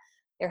that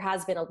there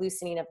has been a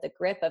loosening of the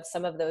grip of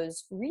some of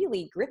those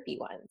really grippy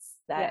ones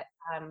that,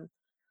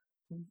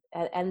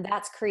 and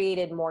that's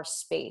created more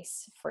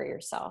space for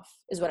yourself,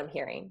 is what I'm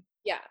hearing.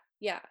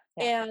 Yeah.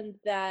 And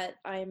that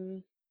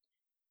I'm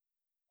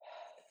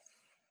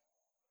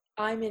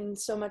in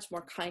so much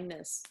more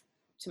kindness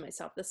to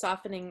myself. The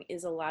softening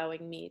is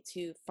allowing me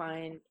to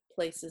find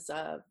places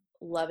of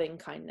loving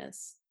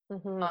kindness,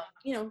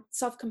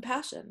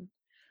 self-compassion,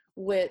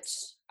 which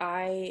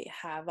I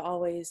have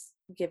always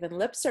given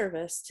lip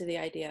service to the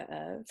idea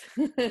of.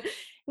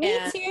 Me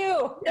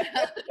too.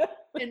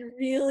 And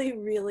really,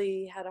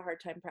 really had a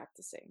hard time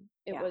practicing.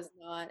 It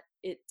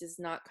does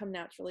not come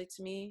naturally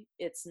to me.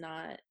 It's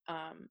not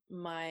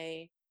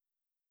my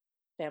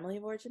family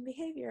of origin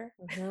behavior.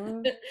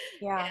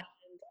 Yeah.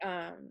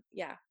 And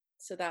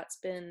so that's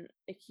been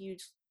a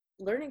huge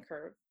learning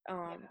curve,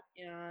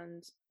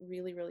 and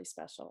really, really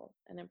special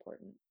and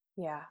important.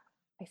 Yeah.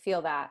 I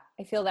feel that.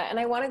 And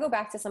I want to go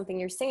back to something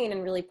you're saying,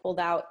 and really pulled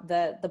out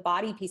the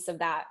body piece of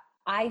that.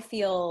 I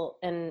feel,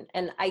 and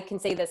I can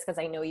say this because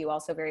I know you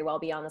also very well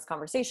beyond this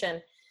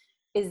conversation,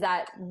 is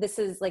that this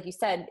is, like you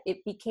said,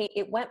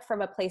 it went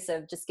from a place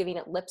of just giving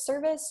it lip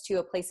service to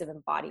a place of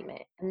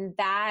embodiment. And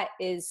that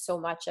is so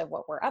much of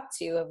what we're up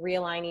to, of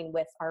realigning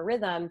with our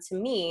rhythm. To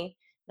me,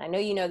 and I know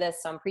you know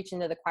this, so I'm preaching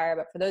to the choir,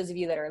 but for those of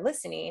you that are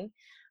listening,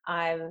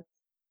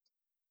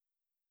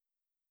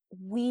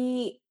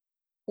 we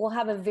will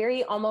have a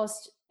very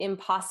almost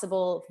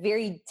impossible,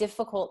 very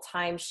difficult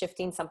time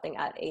shifting something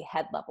at a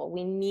head level.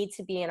 We need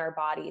to be in our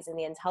bodies and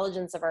the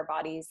intelligence of our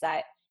bodies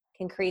that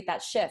can create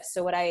that shift.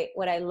 So what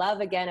I love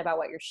again about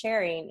what you're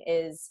sharing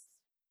is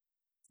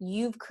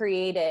you've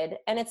created,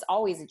 and it's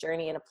always a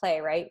journey and a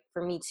play, right?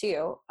 For me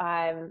too,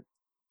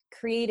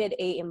 created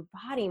a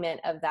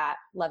embodiment of that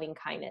loving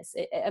kindness,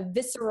 a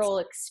visceral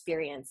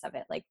experience of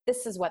it. Like,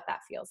 this is what that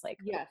feels like.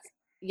 Yes.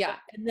 Yeah.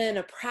 And then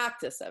a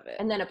practice of it.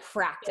 And then a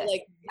practice. So,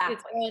 like, exactly.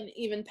 It's gone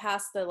even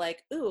past the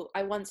like, ooh,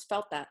 I once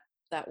felt that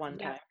one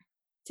time,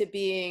 to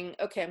being,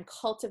 okay, I'm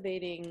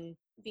cultivating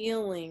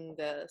feeling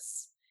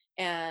this,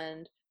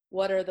 and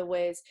what are the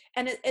ways?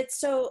 And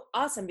it's so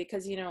awesome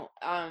because,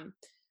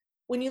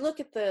 when you look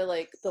at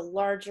the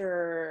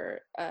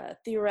larger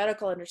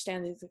theoretical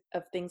understandings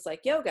of things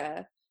like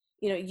yoga,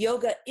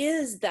 yoga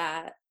is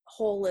that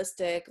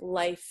holistic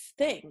life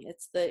thing.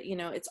 It's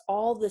it's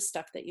all this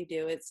stuff that you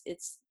do.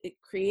 It's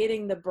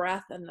creating the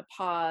breath and the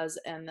pause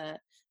and the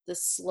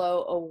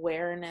slow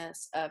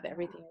awareness of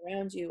everything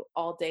around you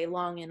all day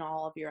long in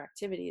all of your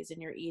activities,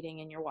 and your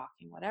eating and your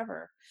walking,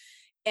 whatever.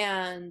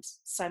 And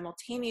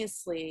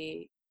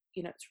simultaneously,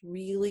 it's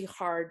really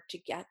hard to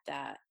get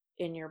that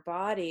in your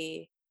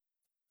body,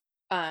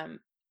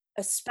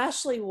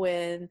 especially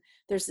when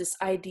there's this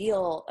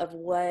ideal of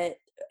what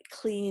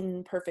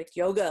clean, perfect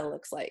yoga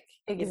looks like.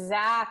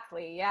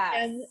 Exactly.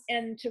 Yes.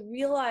 And to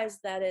realize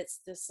that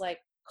it's this like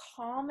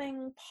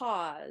calming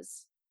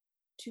pause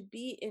to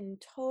be in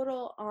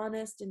total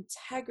honest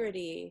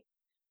integrity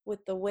with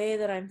the way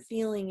that I'm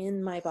feeling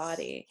in my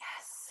body.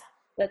 Yes.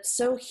 That's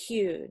so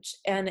huge.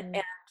 And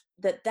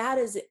that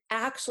is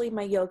actually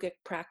my yogic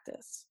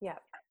practice. Yeah.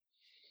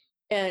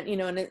 And,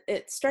 and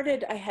it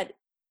started, I had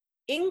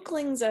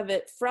inklings of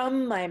it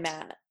from my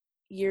mat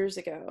years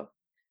ago.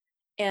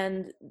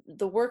 And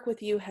the work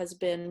with you has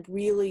been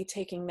really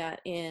taking that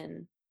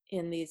in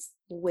these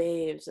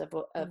waves of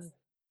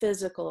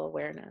physical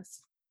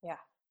awareness. Yeah.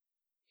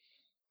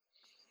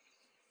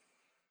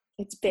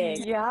 It's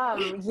big. Yeah,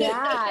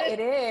 it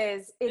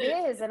is. It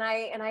is. And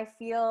I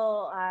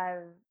feel,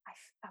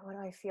 what do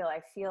I feel?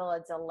 I feel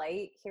a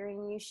delight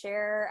hearing you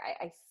share.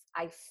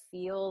 I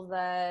feel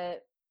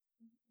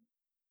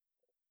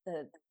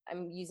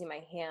I'm using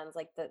my hands,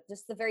 like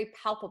just the very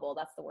palpable,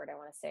 that's the word I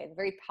want to say, the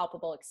very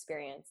palpable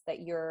experience that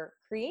you're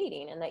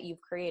creating and that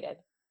you've created.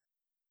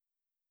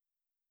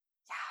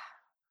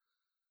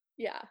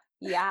 Yeah.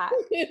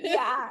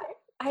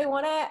 I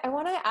want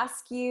to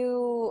ask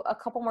you a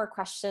couple more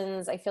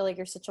questions. I feel like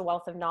you're such a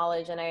wealth of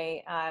knowledge, and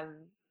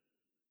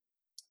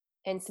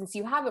and since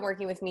you have been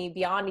working with me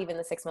beyond even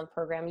the 6-month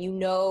program, you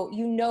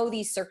know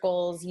these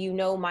circles, you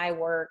know my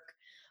work.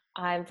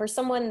 For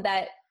someone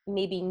that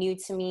may be new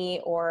to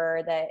me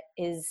or that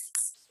is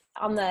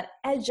on the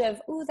edge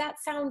of, ooh, that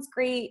sounds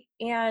great,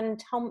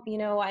 and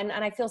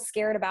and I feel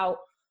scared about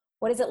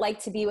what is it like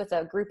to be with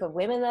a group of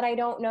women that I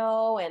don't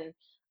know, and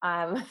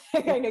I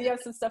know you have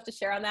some stuff to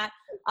share on that.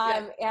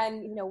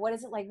 And what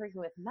is it like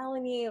working with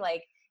Melanie?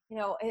 Like,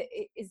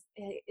 is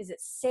it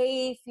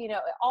safe?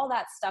 All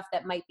that stuff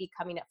that might be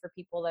coming up for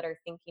people that are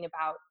thinking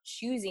about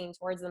choosing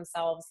towards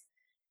themselves.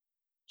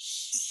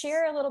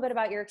 Share a little bit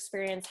about your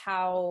experience,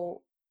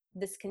 how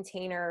this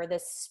container,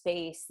 this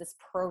space, this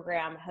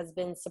program has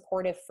been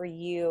supportive for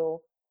you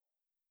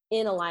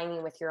in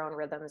aligning with your own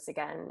rhythms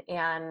again,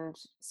 and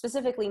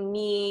specifically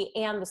me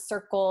and the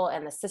circle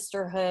and the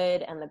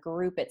sisterhood and the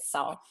group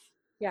itself.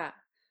 Yeah.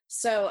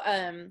 So,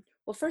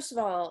 well, first of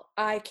all,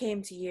 I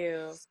came to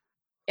you,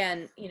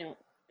 and,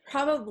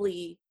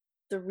 probably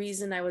the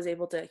reason I was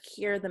able to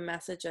hear the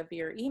message of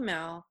your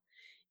email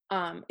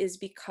is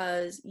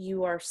because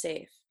you are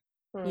safe.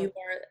 You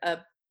are a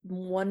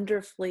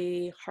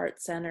wonderfully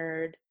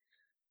heart-centered,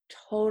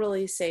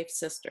 totally safe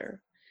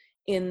sister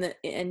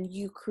and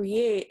you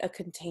create a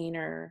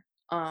container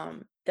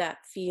that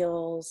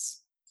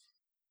feels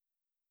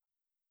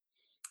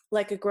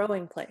like a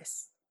growing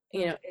place.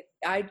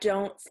 I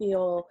don't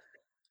feel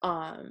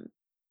I'm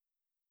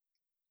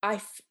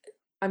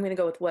going to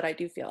go with what I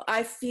do feel.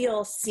 I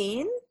feel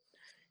seen,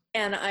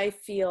 and I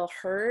feel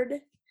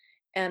heard,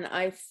 and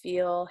I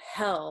feel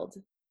held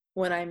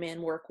when I'm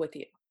in work with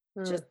you.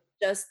 Just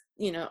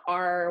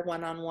our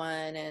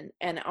one-on-one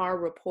and our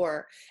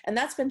rapport. And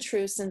that's been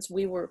true since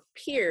we were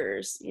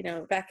peers,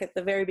 back at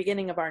the very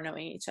beginning of our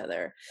knowing each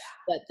other.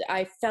 But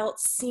I felt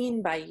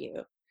seen by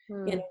you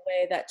in a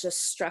way that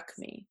just struck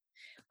me.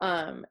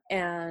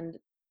 And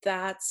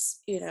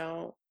that's,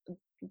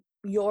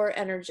 your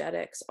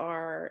energetics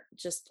are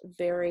just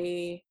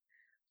very,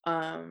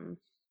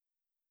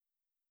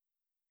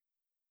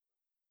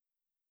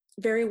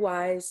 very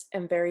wise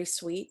and very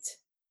sweet.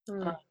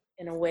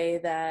 In a way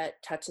that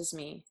touches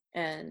me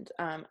and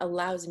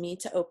allows me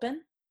to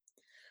open.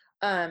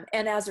 And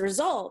as a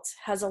result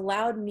has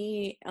allowed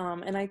me,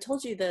 and I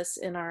told you this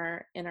in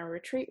our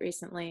retreat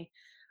recently,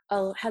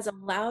 has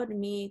allowed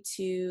me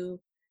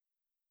to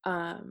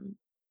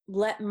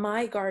let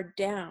my guard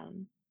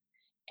down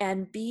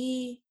and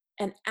be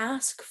and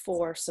ask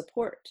for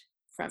support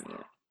from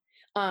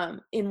you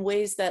in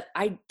ways that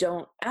I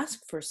don't ask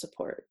for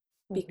support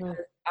because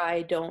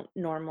I don't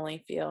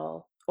normally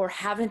feel, or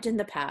haven't in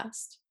the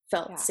past,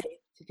 felt safe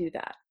to do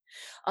that.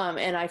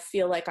 And I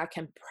feel like I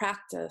can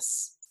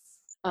practice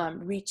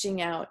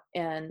reaching out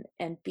and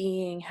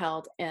being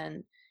held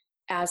and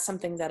as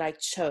something that I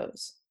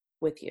chose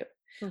with you.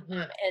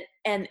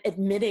 And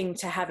admitting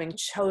to having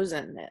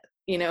chosen it,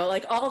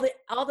 like all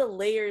the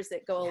layers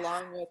that go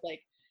along with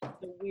like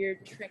the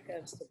weird trick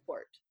of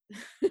support.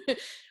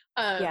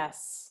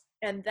 Yes.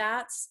 And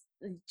that's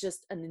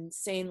just an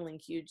insanely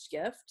huge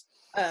gift.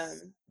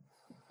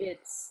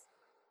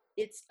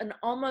 It's an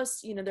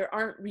almost, there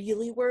aren't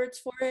really words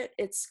for it.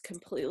 It's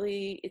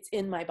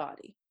in my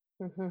body.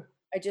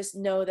 I just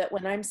know that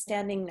when I'm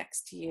standing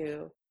next to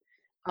you,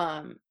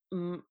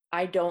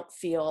 I don't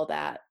feel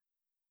that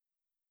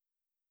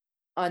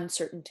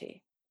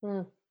uncertainty.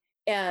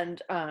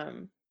 And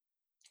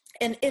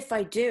if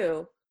I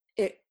do,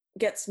 it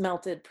gets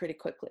melted pretty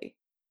quickly.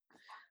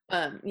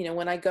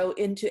 When I go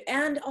into,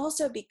 and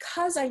also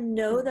because I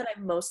know that I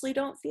mostly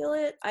don't feel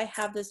it, I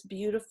have this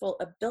beautiful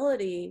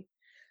ability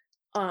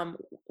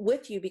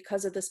with you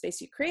because of the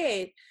space you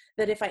create,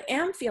 that if I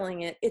am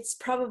feeling it, it's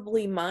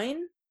probably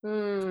mine.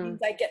 Means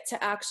I get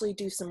to actually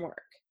do some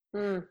work.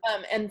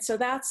 And so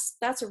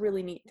that's a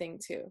really neat thing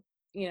too.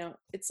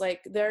 It's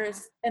like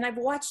and I've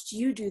watched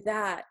you do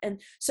that. And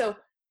so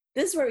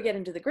this is where we get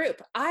into the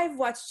group. I've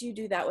watched you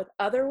do that with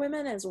other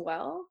women as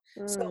well.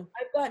 So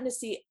I've gotten to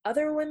see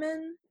other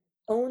women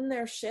own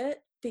their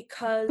shit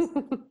because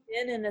they've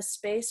been in a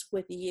space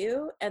with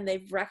you and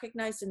they've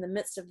recognized in the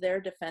midst of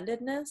their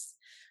defendedness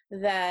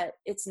that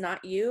it's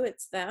not you,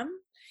 it's them.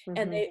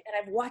 And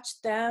I've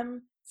watched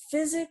them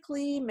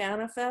physically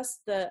manifest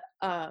the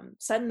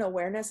sudden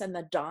awareness and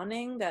the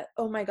dawning that,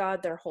 oh my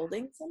God, they're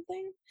holding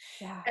something.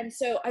 And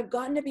so I've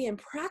gotten to be in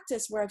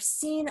practice where I've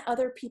seen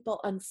other people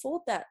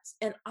unfold that,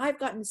 and I've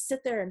gotten to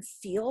sit there and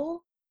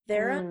feel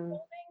their unfolding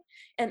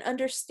and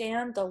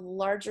understand the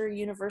larger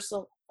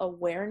universal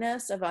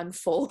awareness of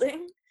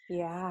unfolding,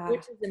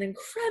 which is an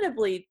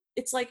incredibly,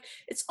 it's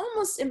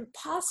almost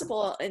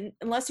impossible,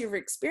 unless you've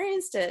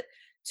experienced it,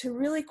 to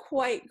really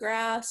quite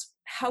grasp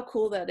how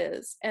cool that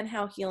is and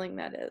how healing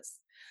that is.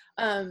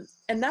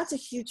 And that's a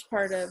huge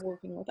part of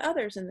working with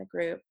others in the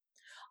group,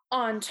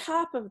 on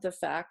top of the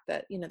fact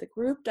that, the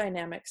group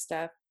dynamic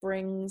stuff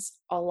brings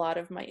a lot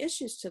of my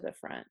issues to the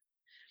front.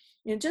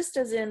 Just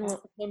as in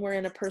when we're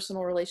in a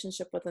personal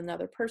relationship with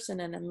another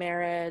person in a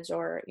marriage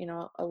or,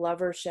 a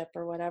lovership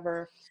or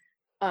whatever,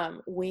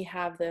 we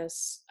have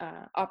this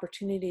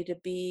opportunity to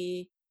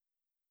be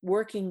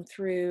working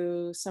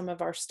through some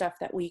of our stuff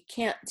that we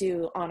can't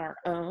do on our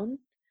own.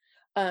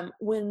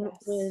 When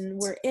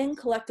we're in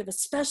collective,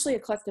 especially a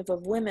collective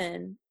of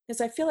women,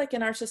 because I feel like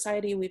in our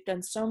society we've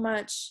done so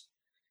much,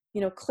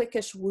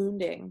 cliquish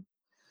wounding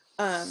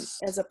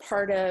as a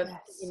part of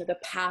the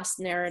past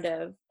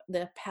narrative,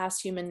 the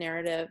past human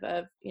narrative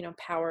of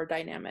power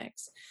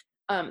dynamics,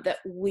 that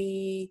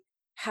we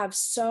have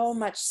so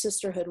much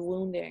sisterhood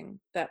wounding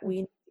that we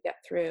need to get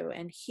through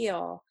and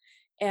heal.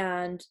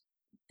 And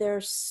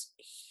there's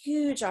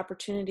huge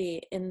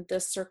opportunity in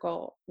this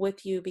circle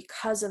with you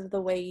because of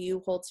the way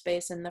you hold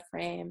space in the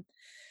frame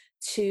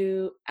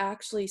to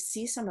actually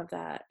see some of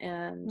that.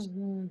 And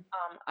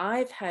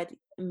I've had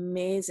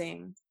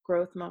amazing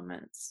growth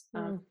moments,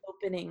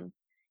 opening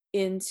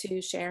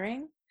into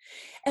sharing,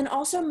 and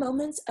also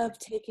moments of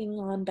taking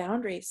on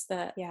boundaries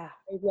that I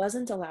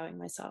wasn't allowing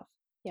myself.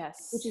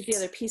 Yes. Which is the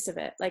other piece of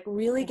it. Like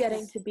really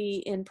getting to be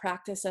in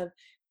practice of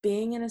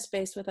being in a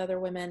space with other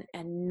women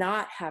and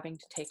not having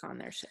to take on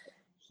their shit.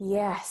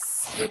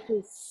 Yes. Which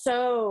is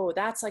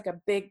that's like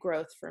a big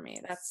growth for me.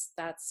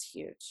 That's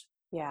huge.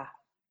 Yeah.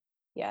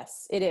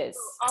 Yes, it is.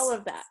 All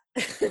of that.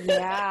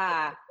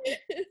 Yeah.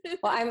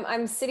 Well,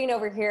 I'm sitting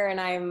over here and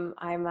I'm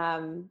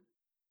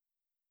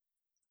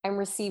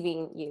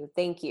receiving you.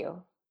 Thank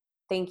you.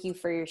 Thank you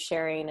for your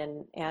sharing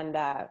and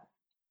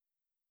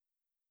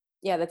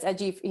that's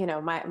edgy.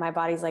 My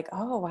body's like,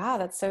 oh wow,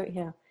 that's so,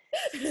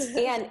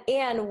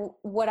 and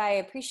what I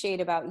appreciate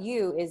about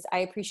you is I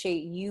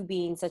appreciate you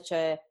being such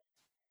I'm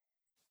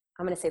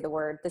going to say the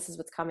word, this is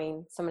what's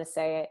coming. So I'm going to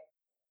say it,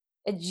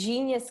 a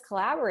genius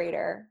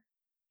collaborator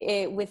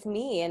with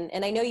me.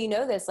 And I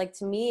know, this, like,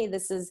 to me,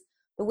 this is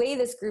the way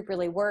this group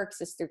really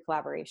works is through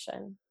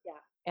collaboration.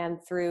 Yeah. And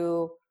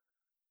through,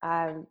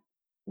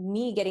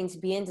 me getting to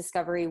be in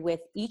discovery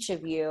with each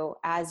of you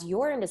as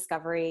you're in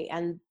discovery,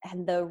 and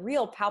the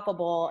real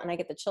palpable, and I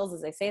get the chills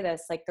as I say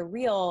this, like the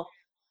real,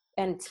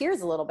 and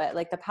tears a little bit,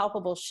 like the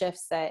palpable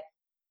shifts that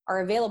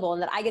are available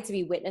and that I get to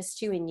be witness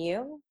to in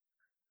you,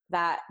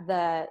 that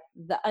the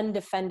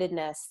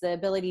undefendedness, the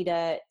ability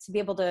to be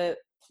able to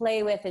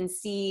play with and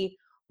see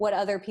what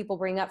other people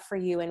bring up for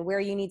you and where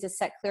you need to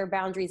set clear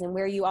boundaries and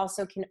where you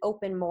also can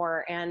open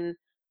more, and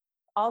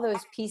all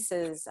those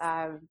pieces,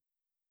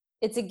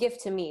 it's a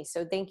gift to me.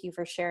 So thank you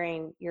for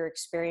sharing your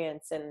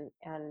experience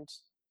and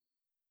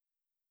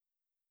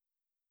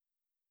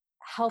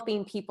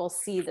helping people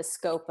see the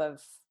scope of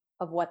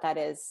what that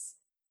is.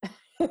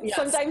 Yes.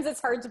 Sometimes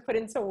it's hard to put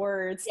into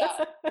words.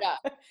 Yeah.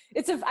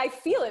 I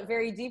feel it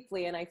very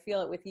deeply, and I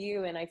feel it with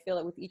you, and I feel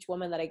it with each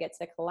woman that I get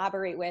to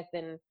collaborate with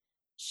and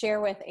share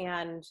with.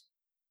 And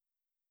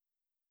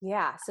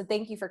so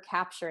thank you for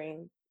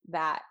capturing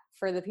that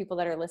for the people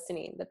that are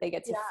listening, that they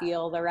get to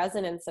feel the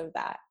resonance of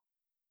that.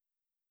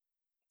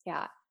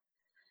 Yeah.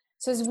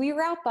 So as we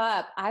wrap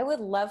up, I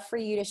would love for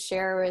you to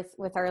share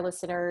with our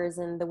listeners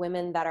and the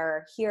women that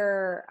are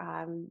here,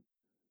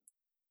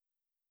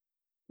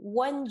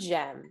 one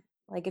gem.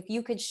 Like if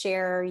you could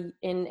share,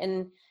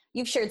 and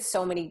you've shared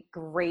so many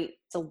great,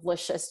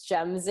 delicious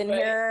gems in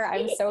here.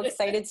 I'm so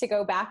excited to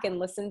go back and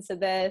listen to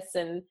this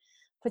and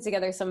put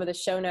together some of the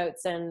show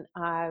notes. And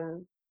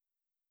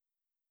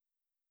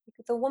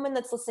the woman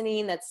that's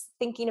listening, that's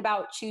thinking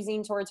about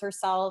choosing towards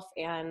herself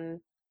and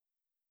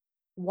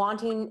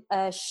wanting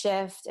a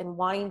shift and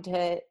wanting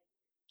to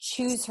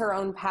choose her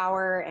own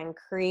power and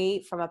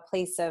create from a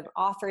place of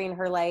authoring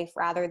her life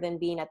rather than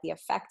being at the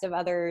effect of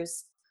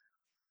others,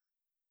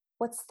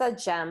 what's the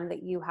gem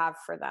that you have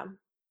for them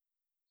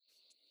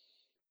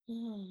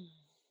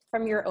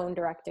from your own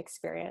direct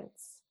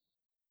experience?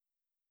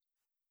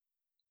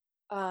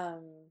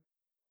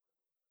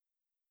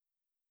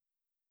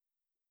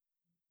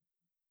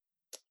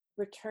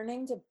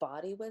 Returning to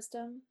body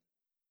wisdom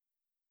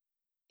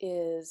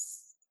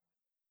is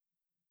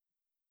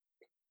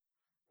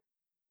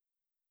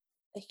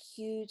a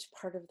huge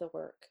part of the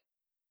work.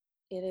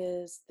 It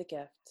is the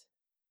gift.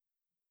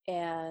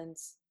 And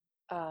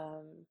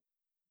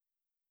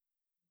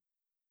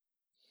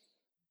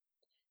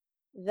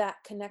that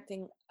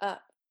connecting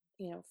up,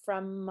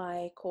 from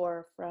my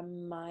core,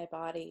 from my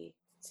body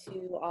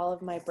to all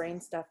of my brain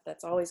stuff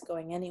that's always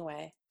going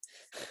anyway.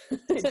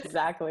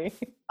 Exactly.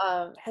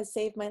 Has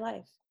saved my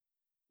life.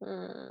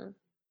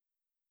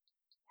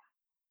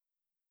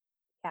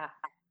 Yeah.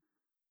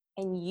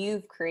 And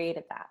you've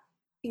created that.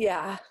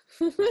 Yeah.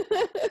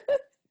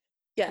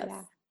 Yes.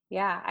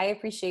 Yeah. I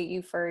appreciate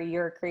you for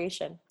your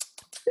creation.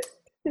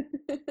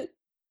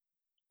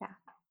 Yeah.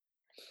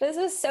 This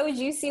was so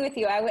juicy with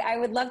you. I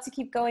would love to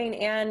keep going,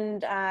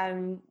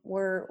 and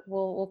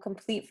we'll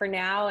complete for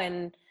now.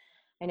 And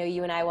I know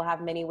you and I will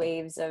have many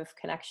waves of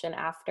connection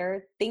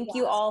after. Thank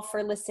you all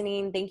for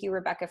listening. Thank you,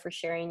 Rebecca, for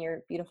sharing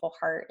your beautiful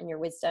heart and your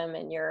wisdom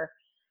and your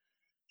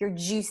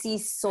juicy,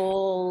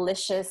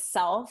 soul-licious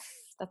self.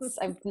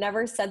 I've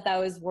never said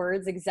those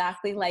words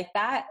exactly like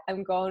that.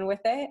 I'm going with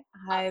it.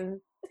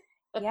 And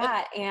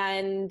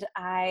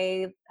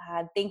I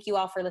thank you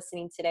all for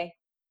listening today.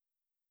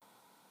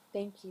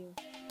 Thank you.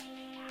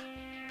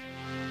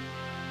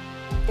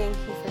 Thank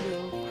you for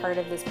being part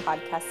of this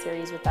podcast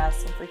series with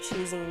us and for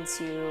choosing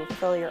to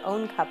fill your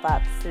own cup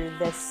up through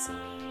this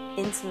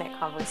intimate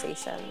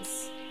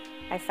conversations.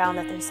 I found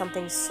that there's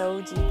something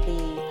so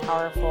deeply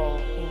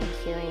powerful in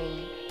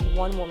hearing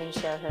one woman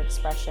share her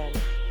expression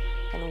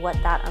and what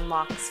that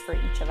unlocks for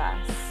each of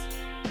us.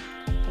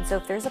 And so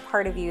if there's a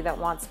part of you that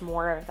wants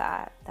more of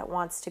that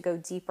wants to go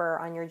deeper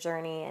on your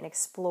journey and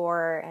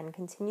explore and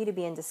continue to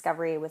be in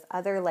discovery with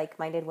other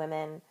like-minded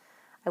women,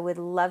 I would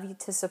love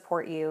to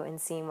support you in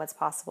seeing what's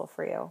possible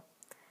for you.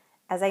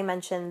 As I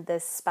mentioned,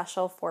 this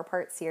special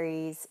 4-part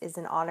series is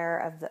in honor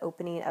of the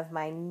opening of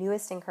my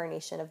newest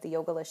incarnation of the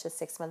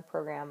Yogalicious 6-month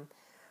program,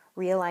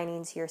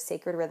 Realigning to Your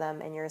Sacred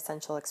Rhythm and Your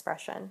Essential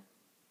Expression.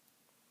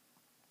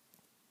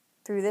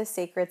 Through this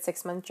sacred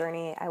 6-month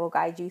journey, I will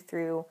guide you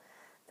through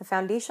the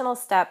foundational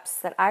steps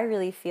that I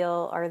really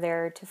feel are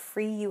there to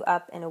free you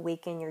up and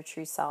awaken your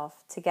true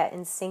self, to get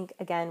in sync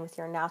again with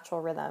your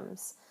natural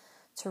rhythms,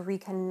 to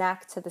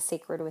reconnect to the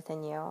sacred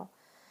within you,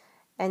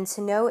 and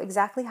to know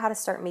exactly how to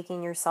start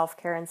making your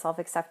self-care and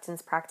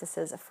self-acceptance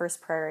practices a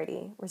first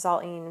priority,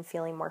 resulting in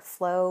feeling more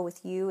flow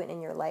with you and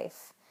in your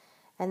life.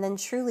 And then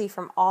truly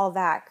from all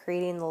that,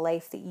 creating the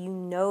life that you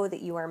know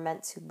that you are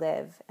meant to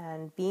live,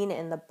 and being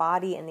in the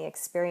body and the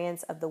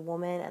experience of the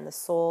woman and the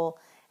soul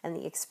and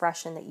the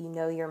expression that you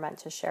know you're meant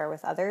to share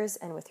with others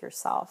and with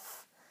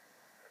yourself.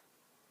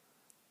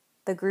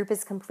 The group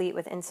is complete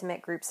with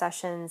intimate group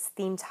sessions,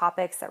 themed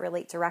topics that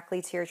relate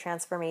directly to your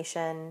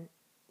transformation,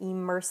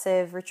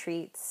 immersive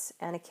retreats,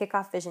 and a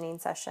kickoff visioning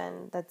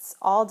session that's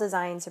all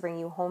designed to bring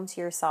you home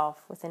to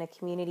yourself within a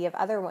community of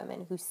other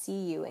women who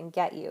see you and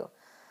get you,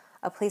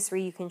 a place where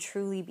you can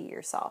truly be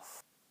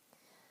yourself.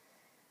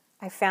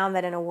 I found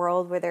that in a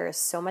world where there is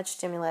so much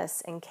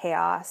stimulus and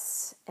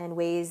chaos and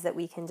ways that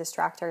we can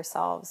distract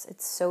ourselves,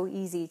 it's so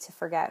easy to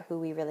forget who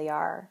we really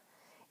are.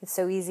 It's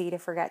so easy to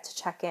forget to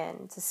check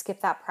in, to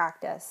skip that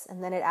practice,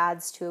 and then it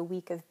adds to a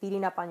week of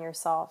beating up on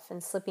yourself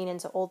and slipping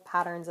into old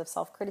patterns of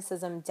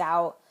self-criticism,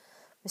 doubt,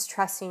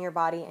 mistrusting your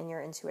body and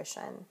your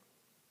intuition.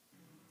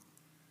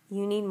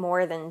 You need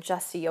more than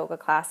just a yoga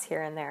class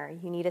here and there.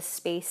 You need a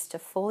space to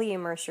fully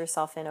immerse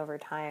yourself in over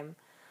time,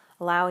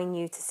 allowing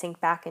you to sink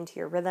back into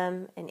your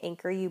rhythm and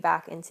anchor you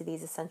back into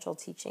these essential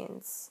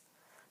teachings.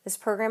 This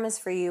program is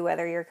for you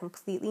whether you're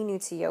completely new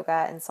to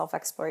yoga and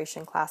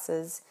self-exploration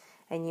classes,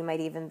 and you might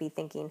even be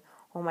thinking,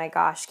 oh my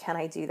gosh, can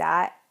I do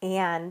that?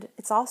 And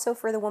it's also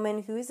for the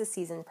woman who is a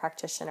seasoned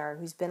practitioner,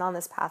 who's been on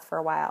this path for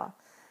a while.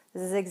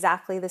 This is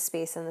exactly the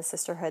space in the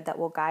sisterhood that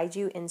will guide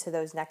you into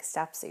those next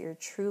steps that you're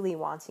truly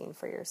wanting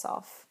for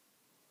yourself.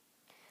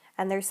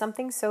 And there's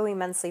something so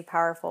immensely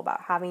powerful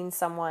about having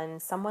someone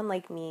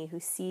like me who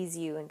sees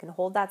you and can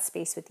hold that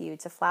space with you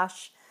to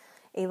flash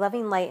a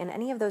loving light in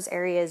any of those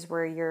areas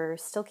where you're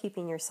still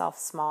keeping yourself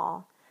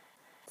small.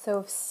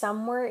 So if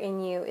somewhere in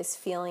you is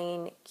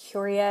feeling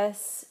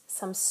curious,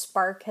 some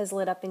spark has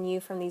lit up in you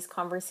from these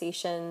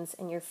conversations,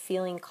 and you're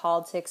feeling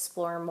called to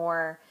explore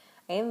more,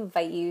 I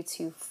invite you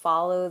to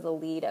follow the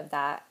lead of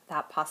that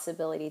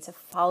possibility, to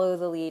follow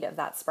the lead of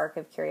that spark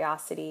of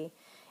curiosity,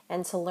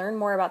 and to learn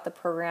more about the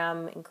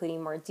program,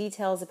 including more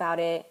details about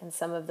it and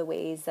some of the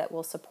ways that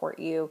will support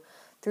you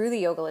through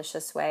the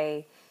Yogalicious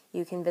way.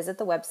 You can visit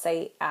the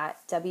website at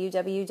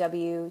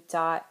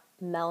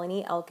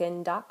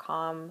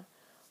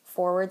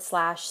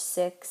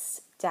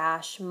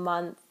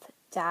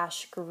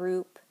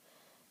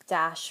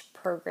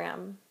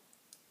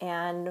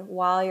And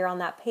while you're on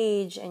that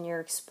page and you're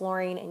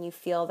exploring and you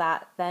feel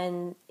that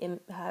then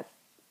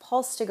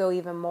pulse to go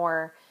even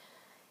more,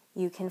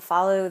 you can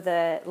follow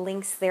the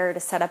links there to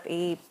set up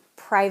a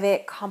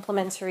private,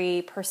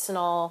 complimentary,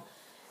 personal,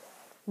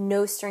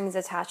 no strings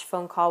attached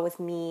phone call with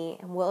me,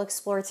 and we'll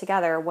explore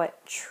together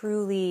what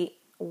truly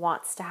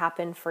wants to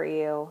happen for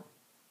you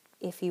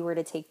if you were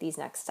to take these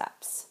next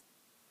steps.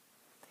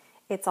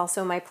 It's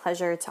also my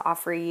pleasure to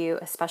offer you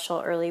a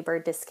special early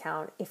bird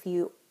discount if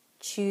you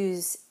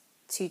choose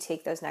to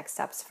take those next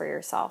steps for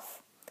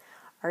yourself.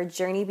 Our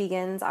journey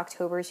begins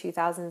October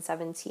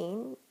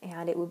 2017,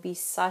 and it would be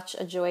such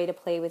a joy to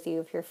play with you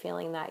if you're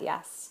feeling that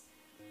yes.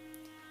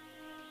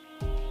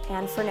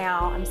 And for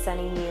now, I'm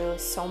sending you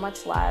so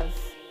much love,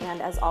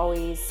 and as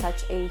always,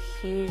 such a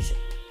huge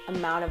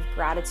amount of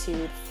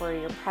gratitude for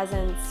your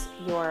presence,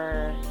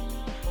 your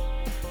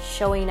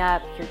showing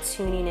up, your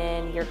tuning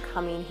in, your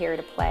coming here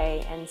to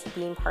play, and to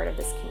being part of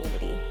this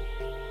community.